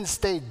 he didn't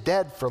stay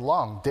dead for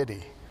long, did he?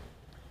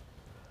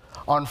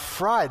 On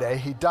Friday,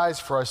 he dies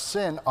for our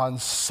sin. On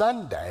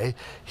Sunday,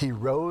 he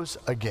rose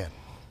again.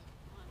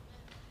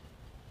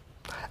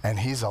 And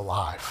he's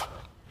alive.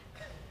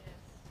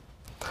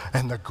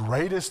 And the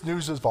greatest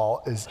news of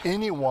all is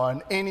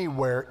anyone,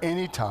 anywhere,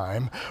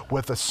 anytime,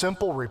 with a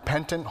simple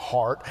repentant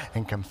heart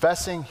and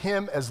confessing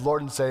him as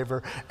Lord and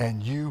Savior,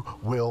 and you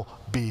will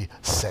be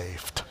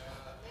saved.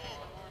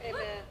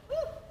 Amen.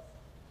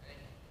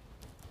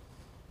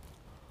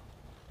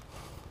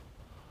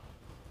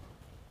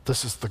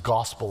 This is the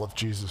gospel of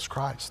Jesus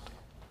Christ.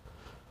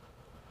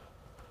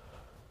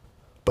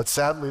 But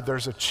sadly,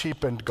 there's a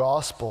cheapened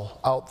gospel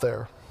out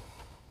there.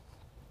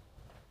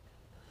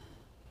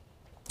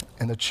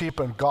 And the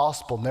cheapened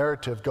gospel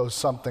narrative goes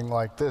something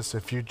like this: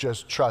 if you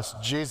just trust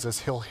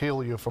Jesus, he'll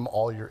heal you from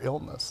all your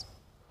illness.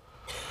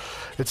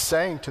 It's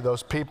saying to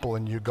those people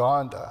in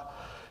Uganda,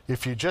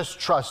 if you just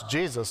trust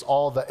Jesus,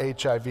 all the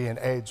HIV and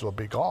AIDS will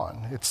be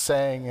gone. It's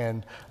saying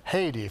in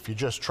Haiti, if you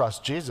just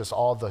trust Jesus,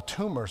 all the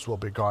tumors will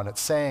be gone.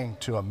 It's saying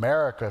to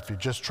America, if you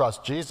just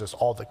trust Jesus,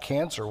 all the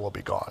cancer will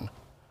be gone.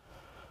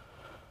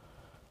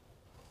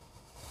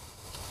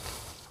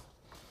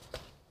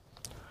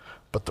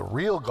 But the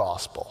real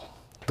gospel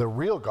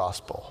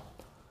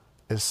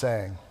is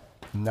saying,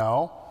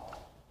 no.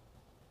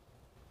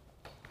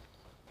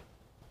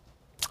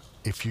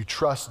 If you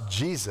trust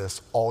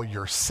Jesus, all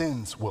your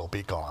sins will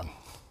be gone.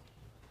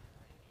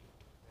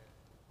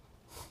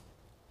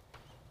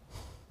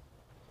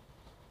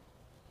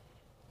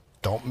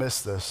 Don't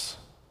miss this.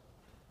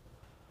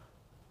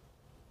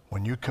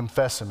 When you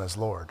confess him as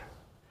Lord,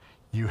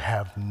 you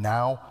have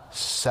now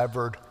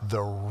severed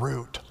the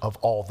root of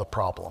all the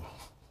problem.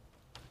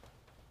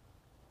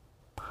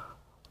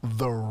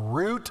 The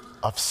root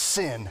of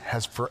sin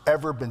has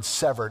forever been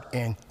severed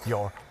in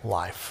your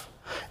life.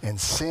 And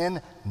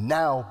sin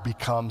now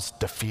becomes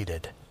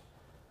defeated.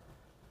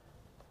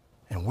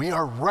 And we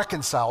are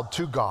reconciled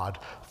to God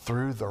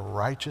through the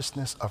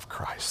righteousness of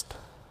Christ.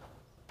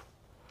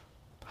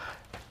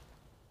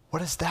 What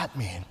does that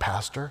mean,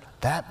 Pastor?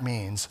 That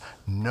means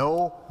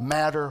no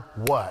matter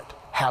what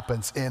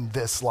happens in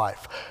this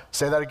life.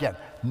 Say that again.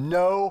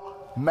 No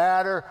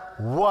matter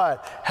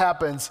what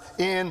happens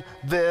in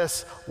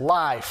this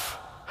life.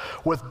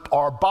 With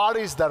our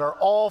bodies that are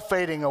all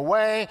fading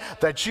away,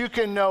 that you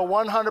can know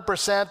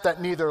 100%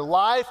 that neither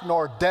life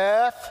nor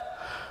death,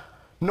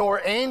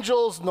 nor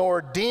angels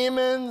nor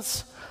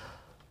demons,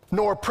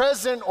 nor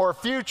present or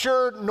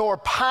future, nor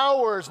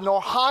powers, nor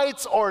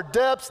heights or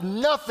depths,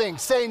 nothing,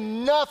 say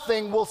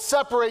nothing will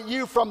separate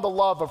you from the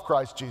love of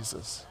Christ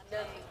Jesus.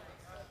 Amen.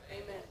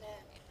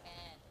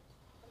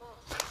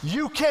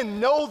 You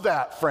can know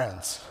that,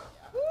 friends,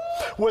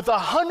 with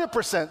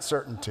 100%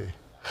 certainty.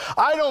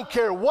 I don't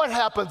care what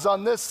happens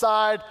on this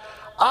side,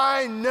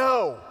 I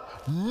know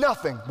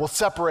nothing will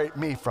separate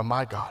me from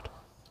my God.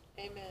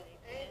 Amen.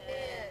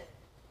 Amen.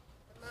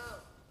 Come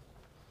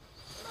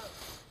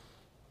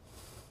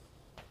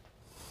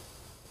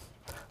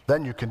on.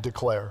 Then you can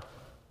declare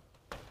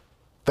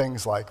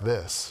things like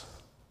this.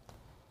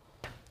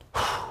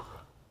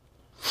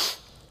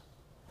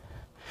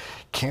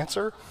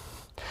 Cancer,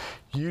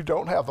 you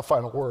don't have the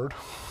final word.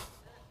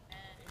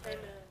 Amen.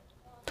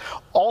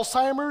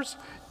 Alzheimer's,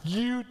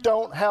 you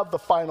don't have the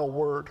final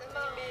word.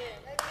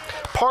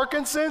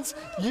 Parkinson's,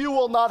 you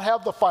will not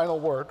have the final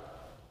word.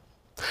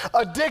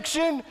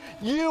 Addiction,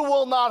 you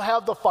will not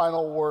have the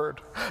final word.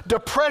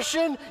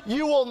 Depression,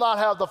 you will not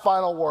have the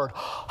final word.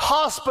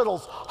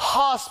 Hospitals,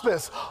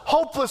 hospice,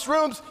 hopeless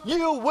rooms,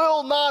 you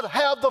will not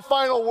have the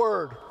final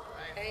word.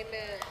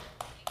 Amen.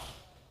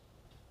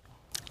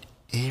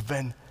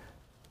 Even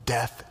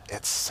death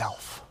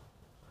itself,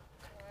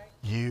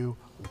 you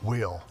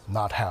will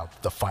not have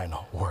the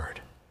final word.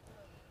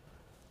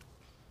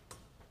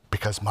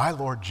 Because my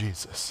Lord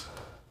Jesus,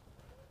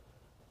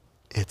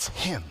 it's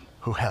him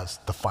who has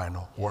the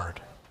final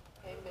word.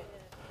 Amen.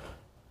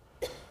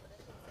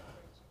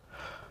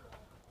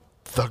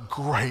 The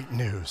great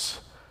news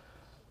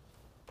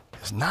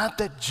is not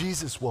that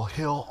Jesus will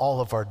heal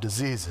all of our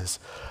diseases,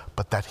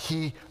 but that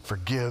he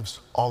forgives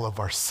all of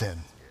our sin.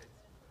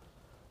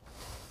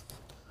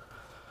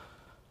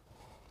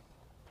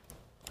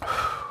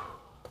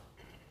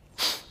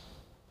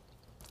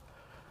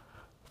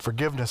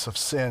 Forgiveness of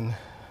sin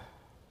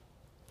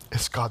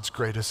is God's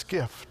greatest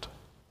gift.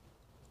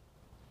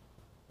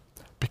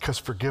 Because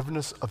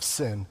forgiveness of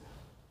sin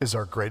is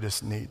our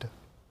greatest need.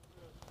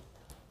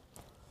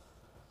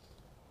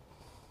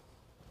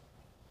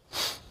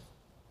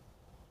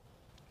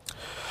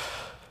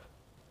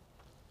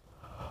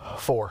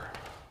 Four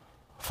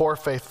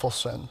faithful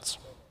sons.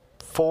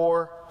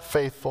 4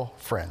 faithful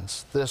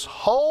friends. This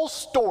whole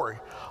story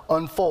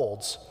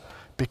unfolds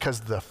because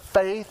of the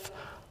faith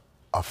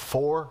of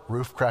 4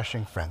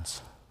 roof-crashing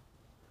friends.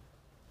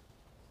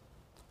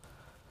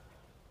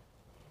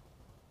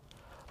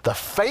 The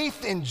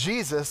faith in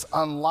Jesus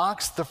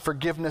unlocks the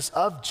forgiveness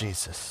of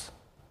Jesus.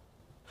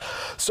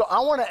 So I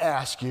want to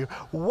ask you,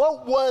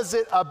 what was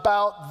it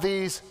about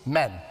these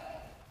men?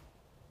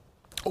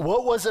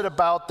 What was it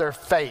about their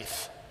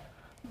faith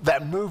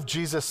that moved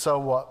Jesus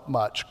so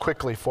much?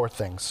 Quickly, 4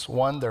 things.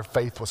 1, their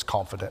faith was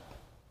confident.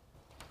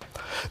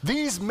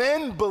 These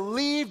men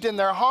believed in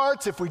their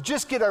hearts, if we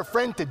just get our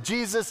friend to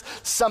Jesus,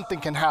 something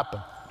can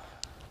happen.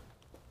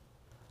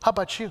 How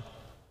about you?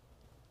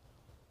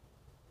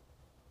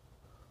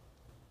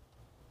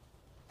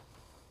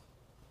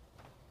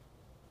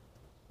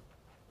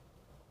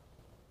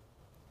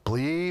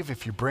 Believe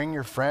if you bring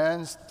your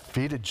friends,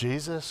 feet of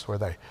Jesus, where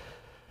they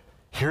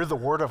hear the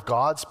word of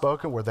God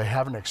spoken, where they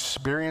have an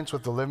experience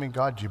with the living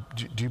God,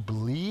 do you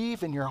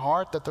believe in your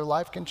heart that their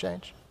life can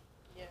change?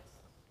 Yes.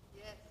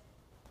 Yes.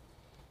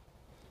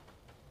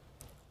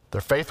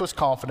 Their faith was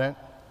confident.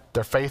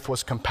 Their faith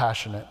was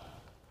compassionate.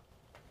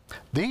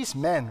 These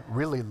men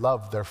really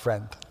loved their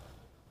friend.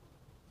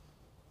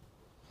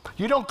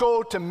 You don't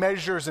go to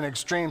measures and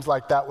extremes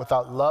like that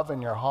without love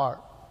in your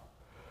heart.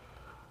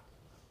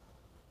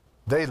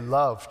 They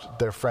loved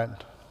their friend.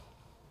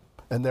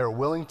 And they're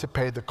willing to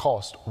pay the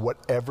cost,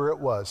 whatever it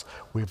was.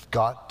 We've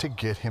got to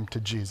get him to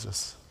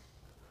Jesus.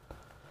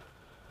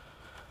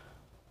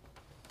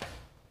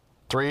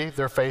 3,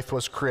 their faith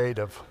was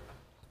creative.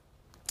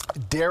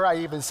 Dare I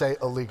even say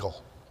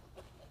illegal.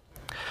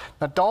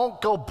 Now don't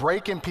go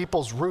breaking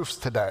people's roofs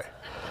today.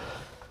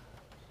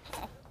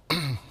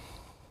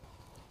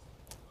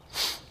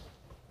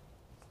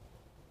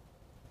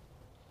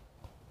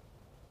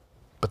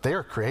 But they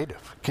are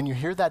creative. Can you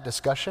hear that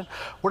discussion?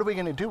 What are we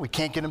going to do? We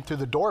can't get them through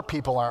the door.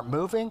 People aren't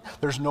moving.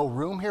 There's no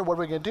room here. What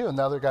are we going to do? And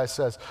the other guy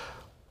says,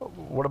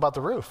 what about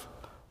the roof?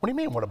 What do you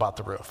mean, what about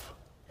the roof?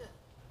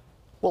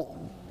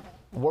 Well,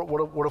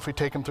 what if we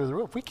take them through the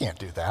roof? We can't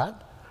do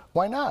that.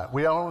 Why not?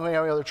 We don't have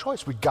any other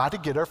choice. We got to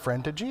get our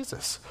friend to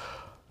Jesus.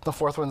 The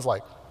fourth one's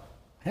like,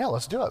 yeah,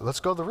 let's do it. Let's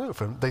go to the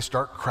roof. And they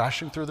start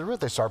crashing through the roof.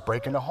 They start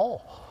breaking a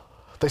hole.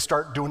 They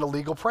start doing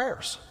illegal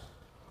prayers.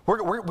 We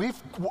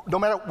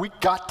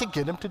got to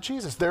get them to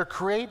Jesus. They're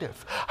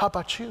creative. How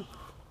about you?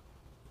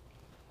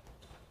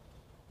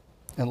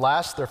 And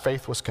last, their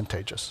faith was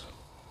contagious.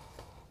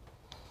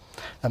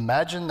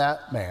 Imagine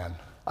that man.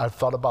 I've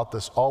thought about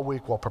this all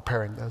week while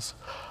preparing this.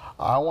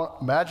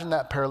 Imagine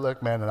that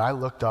paralytic man, and I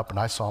looked up and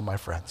I saw my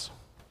friends.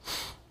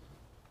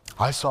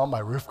 I saw my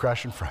roof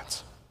crashing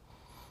friends,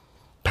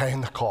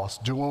 paying the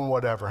cost, doing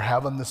whatever,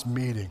 having this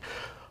meeting.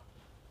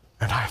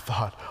 And I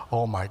thought,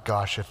 oh my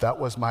gosh, if that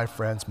was my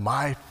friends,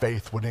 my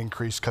faith would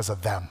increase because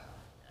of them.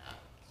 Yeah,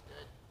 that's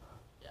good.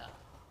 Yeah.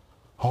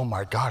 Oh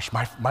my gosh,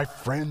 my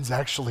friends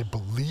actually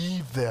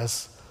believe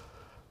this.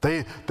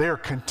 They are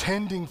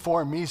contending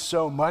for me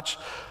so much.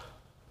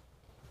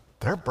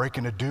 They're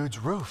breaking a dude's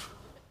roof,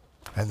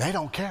 and they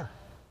don't care.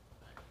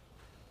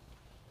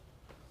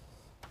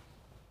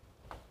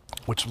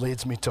 Which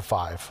leads me to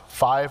 5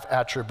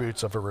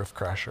 attributes of a roof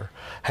crasher.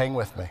 Hang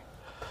with me.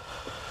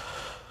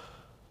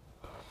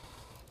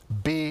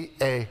 Be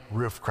a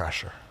roof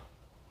crasher.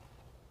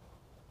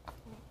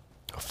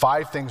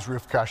 5 things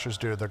roof crashers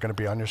do. They're going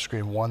to be on your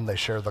screen. 1, they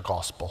share the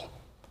gospel.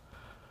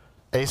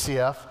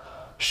 ACF,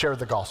 share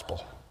the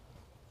gospel.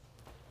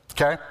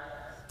 Okay?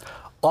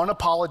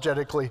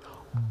 Unapologetically,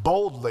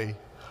 boldly,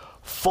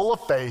 full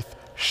of faith,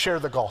 share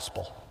the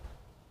gospel.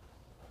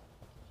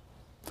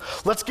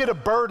 Let's get a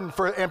burden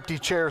for empty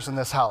chairs in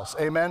this house.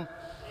 Amen?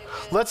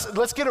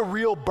 Let's get a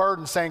real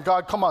burden saying,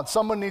 God, come on,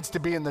 someone needs to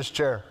be in this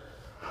chair.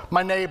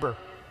 My neighbor,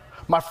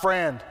 my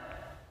friend,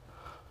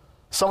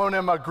 someone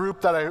in my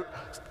group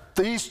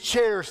these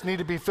chairs need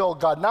to be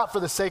filled, God, not for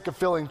the sake of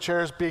filling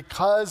chairs,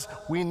 because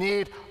we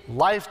need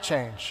life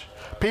change.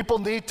 People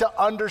need to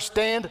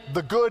understand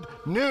the good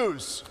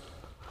news.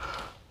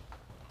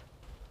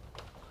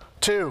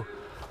 2,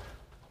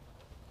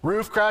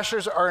 roof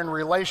crashers are in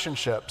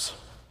relationships.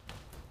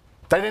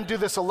 They didn't do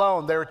this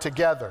alone, they were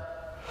together.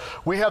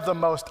 We have the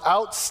most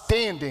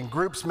outstanding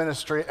groups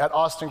ministry at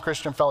Austin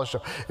Christian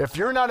Fellowship. If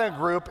you're not in a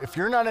group, if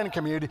you're not in a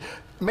community,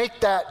 make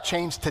that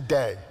change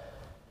today.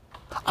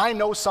 I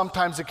know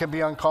sometimes it can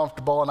be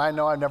uncomfortable, and I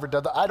know I've never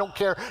done that. I don't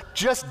care.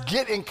 Just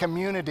get in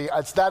community.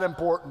 It's that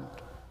important.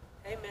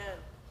 Amen.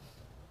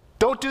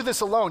 Don't do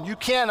this alone. You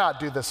cannot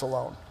do this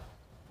alone.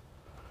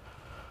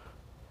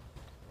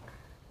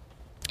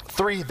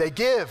 3, they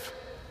give.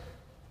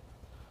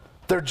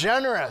 They're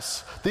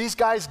generous. These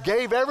guys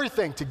gave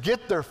everything to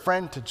get their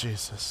friend to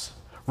Jesus.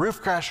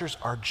 Roof crashers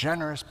are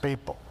generous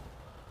people.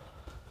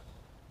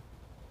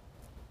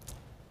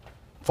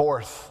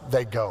 4th,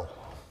 they go.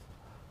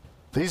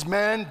 These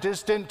men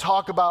just didn't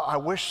talk about, I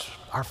wish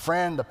our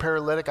friend, the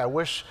paralytic, I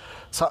wish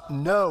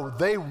something. No,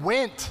 they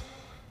went.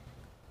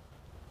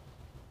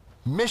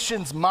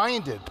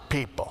 Missions-minded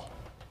people.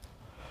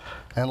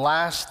 And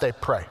last, they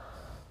pray.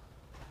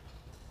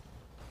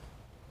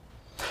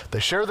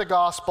 They share the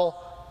gospel,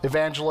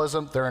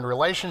 evangelism, they're in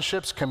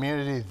relationships,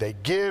 community, they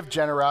give,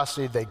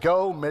 generosity, they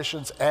go,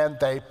 missions, and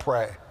they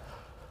pray.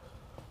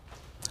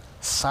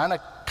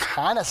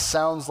 Kind of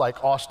sounds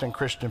like Austin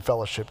Christian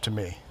Fellowship to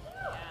me.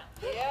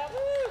 Yeah.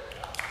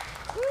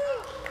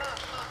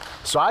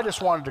 So I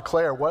just want to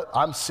declare what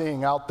I'm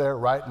seeing out there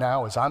right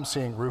now is I'm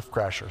seeing roof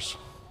crashers.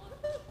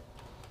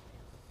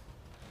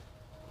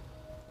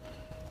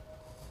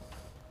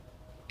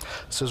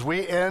 So as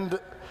we end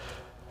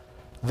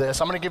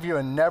this, I'm going to give you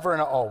a never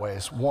and an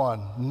always.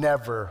 1,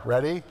 never.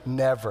 Ready?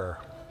 Never.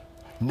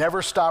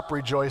 Never stop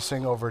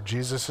rejoicing over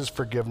Jesus'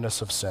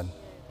 forgiveness of sin.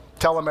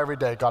 Tell him every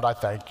day, God, I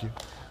thank you.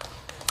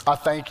 I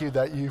thank you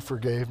that you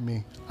forgave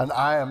me. And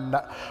I am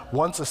not,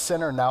 once a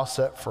sinner, now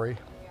set free.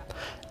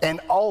 And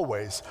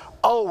always,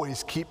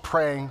 always keep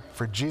praying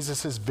for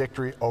Jesus'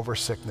 victory over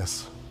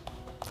sickness.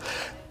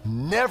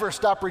 Never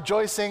stop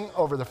rejoicing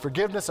over the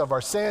forgiveness of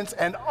our sins,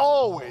 and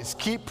always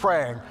keep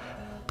praying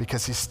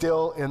because he's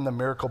still in the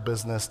miracle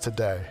business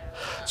today.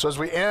 So as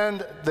we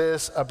end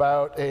this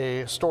about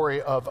a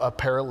story of a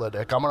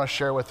paralytic, I'm going to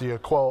share with you a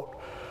quote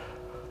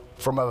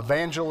from an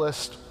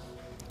evangelist,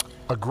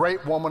 a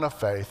great woman of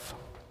faith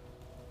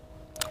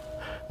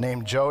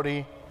named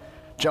Joni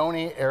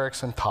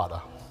Eareckson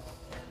Tada.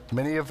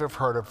 Many of you have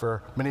heard of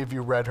her. Many of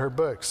you read her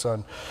books.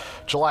 On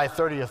July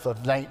 30th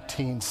of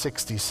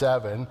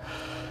 1967,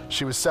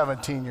 she was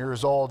 17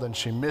 years old, and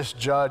she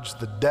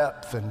misjudged the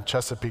depth in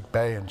Chesapeake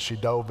Bay, and she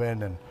dove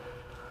in, and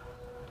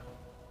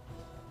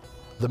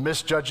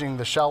misjudging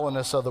the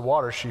shallowness of the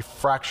water, she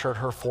fractured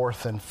her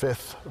fourth and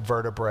fifth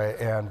vertebrae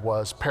and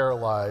was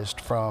paralyzed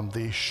from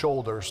the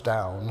shoulders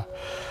down.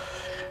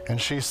 And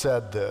she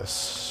said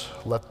this,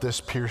 "Let this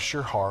pierce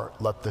your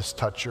heart. Let this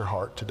touch your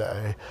heart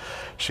today."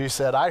 She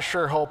said, "I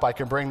sure hope I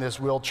can bring this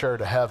wheelchair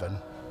to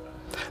heaven.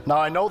 Now,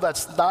 I know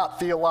that's not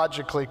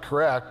theologically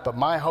correct, but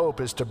my hope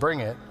is to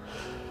bring it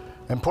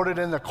and put it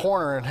in the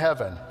corner in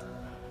heaven.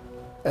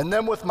 And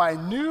then with my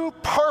new,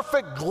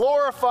 perfect,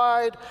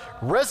 glorified,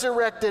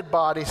 resurrected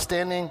body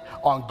standing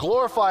on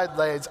glorified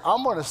legs,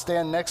 I'm going to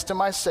stand next to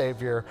my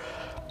Savior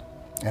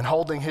and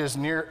holding his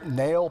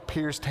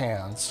nail-pierced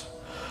hands.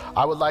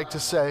 I would like to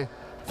say,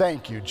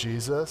 thank you,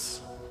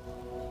 Jesus.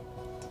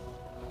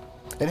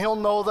 And he'll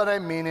know that I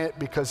mean it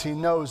because he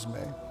knows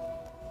me.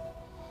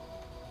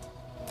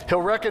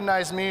 He'll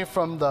recognize me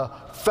from the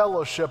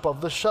fellowship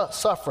of the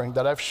suffering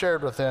that I've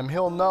shared with him.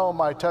 He'll know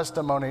my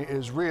testimony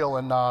is real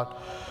and not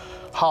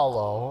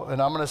hollow."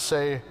 And I'm going to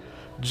say,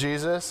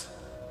 "Jesus,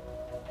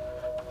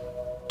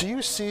 do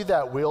you see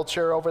that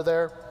wheelchair over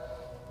there?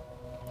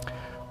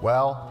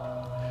 Well,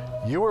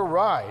 you were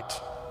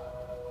right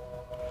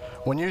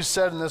when you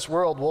said in this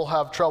world we'll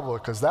have trouble,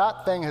 because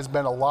that thing has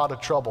been a lot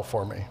of trouble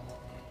for me.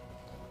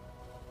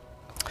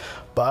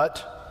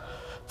 But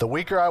the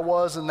weaker I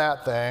was in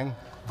that thing,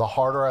 the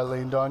harder I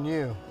leaned on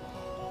you.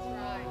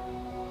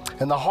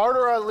 And the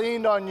harder I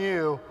leaned on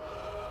you,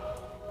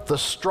 the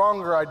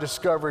stronger I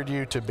discovered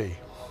you to be.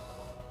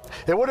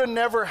 It would have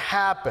never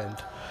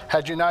happened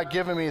had you not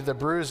given me the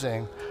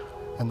bruising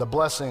and the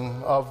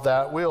blessing of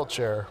that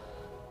wheelchair.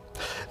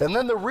 And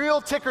then the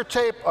real ticker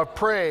tape of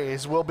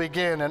praise will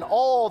begin, and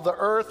all the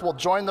earth will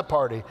join the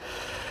party.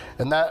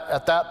 And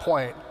at that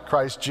point,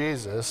 Christ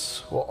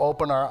Jesus will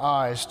open our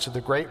eyes to the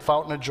great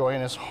fountain of joy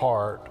in his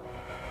heart,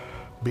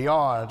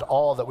 beyond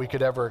all that we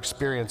could ever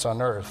experience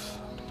on earth.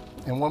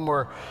 And when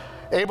we're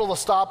able to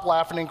stop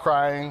laughing and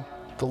crying,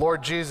 the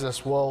Lord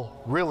Jesus will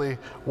really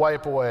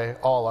wipe away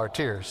all our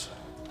tears.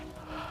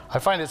 I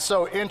find it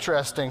so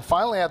interesting.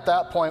 Finally, at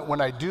that point, when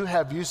I do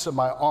have use of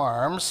my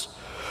arms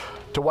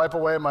to wipe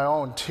away my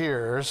own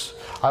tears,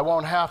 I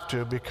won't have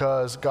to,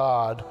 because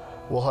God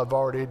will have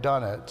already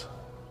done it.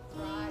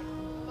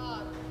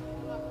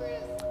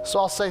 So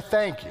I'll say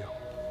thank you.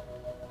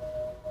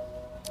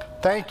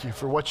 Thank you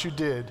for what you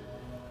did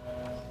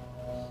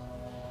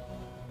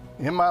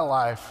in my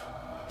life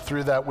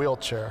through that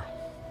wheelchair.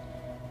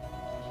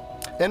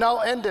 And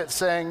I'll end it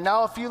saying,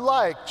 now if you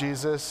like,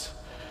 Jesus,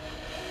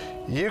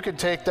 you can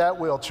take that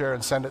wheelchair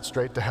and send it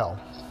straight to hell.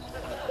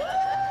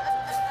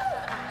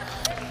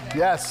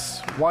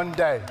 Yes, one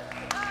day,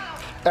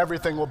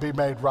 everything will be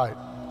made right.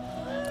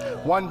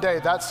 One day,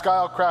 that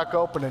sky will crack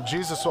open and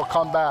Jesus will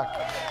come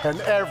back and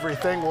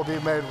everything will be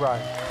made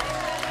right.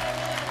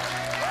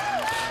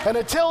 And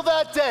until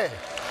that day,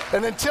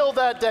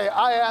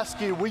 I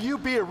ask you, will you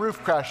be a roof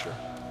crasher?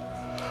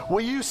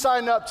 Will you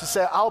sign up to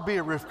say, I'll be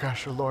a roof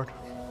crasher, Lord?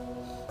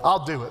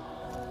 I'll do it.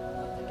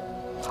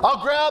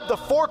 I'll grab the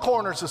four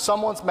corners of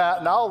someone's mat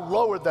and I'll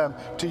lower them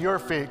to your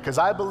feet, because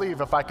I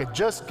believe if I could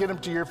just get them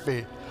to your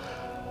feet,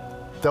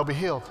 they'll be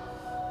healed.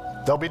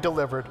 They'll be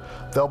delivered.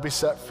 They'll be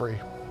set free.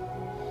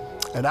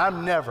 And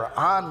I'm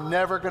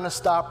never going to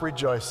stop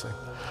rejoicing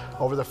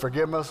over the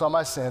forgiveness of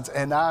my sins,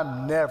 and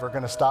I'm never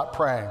going to stop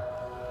praying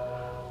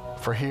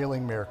for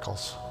healing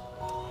miracles.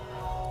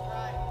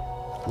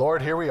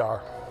 Lord, here we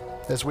are.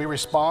 As we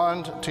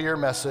respond to your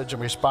message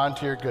and respond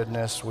to your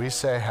goodness, we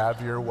say,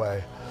 have your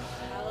way.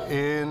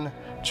 In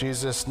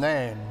Jesus'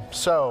 name.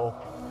 So,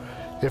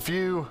 if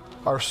you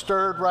are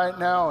stirred right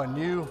now and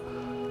you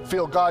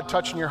feel God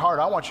touching your heart,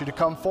 I want you to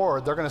come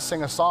forward. They're going to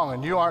sing a song,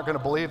 and you aren't going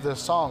to believe this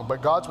song,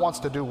 but God wants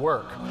to do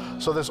work.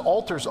 So this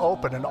altar's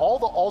open, and all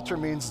the altar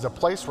means is a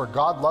place where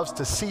God loves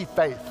to see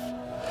faith.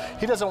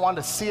 He doesn't want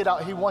to see it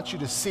out. He wants you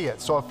to see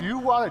it. So if you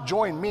want to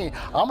join me,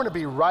 I'm going to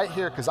be right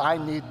here because I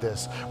need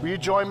this. Will you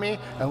join me?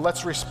 And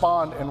let's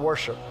respond and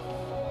worship.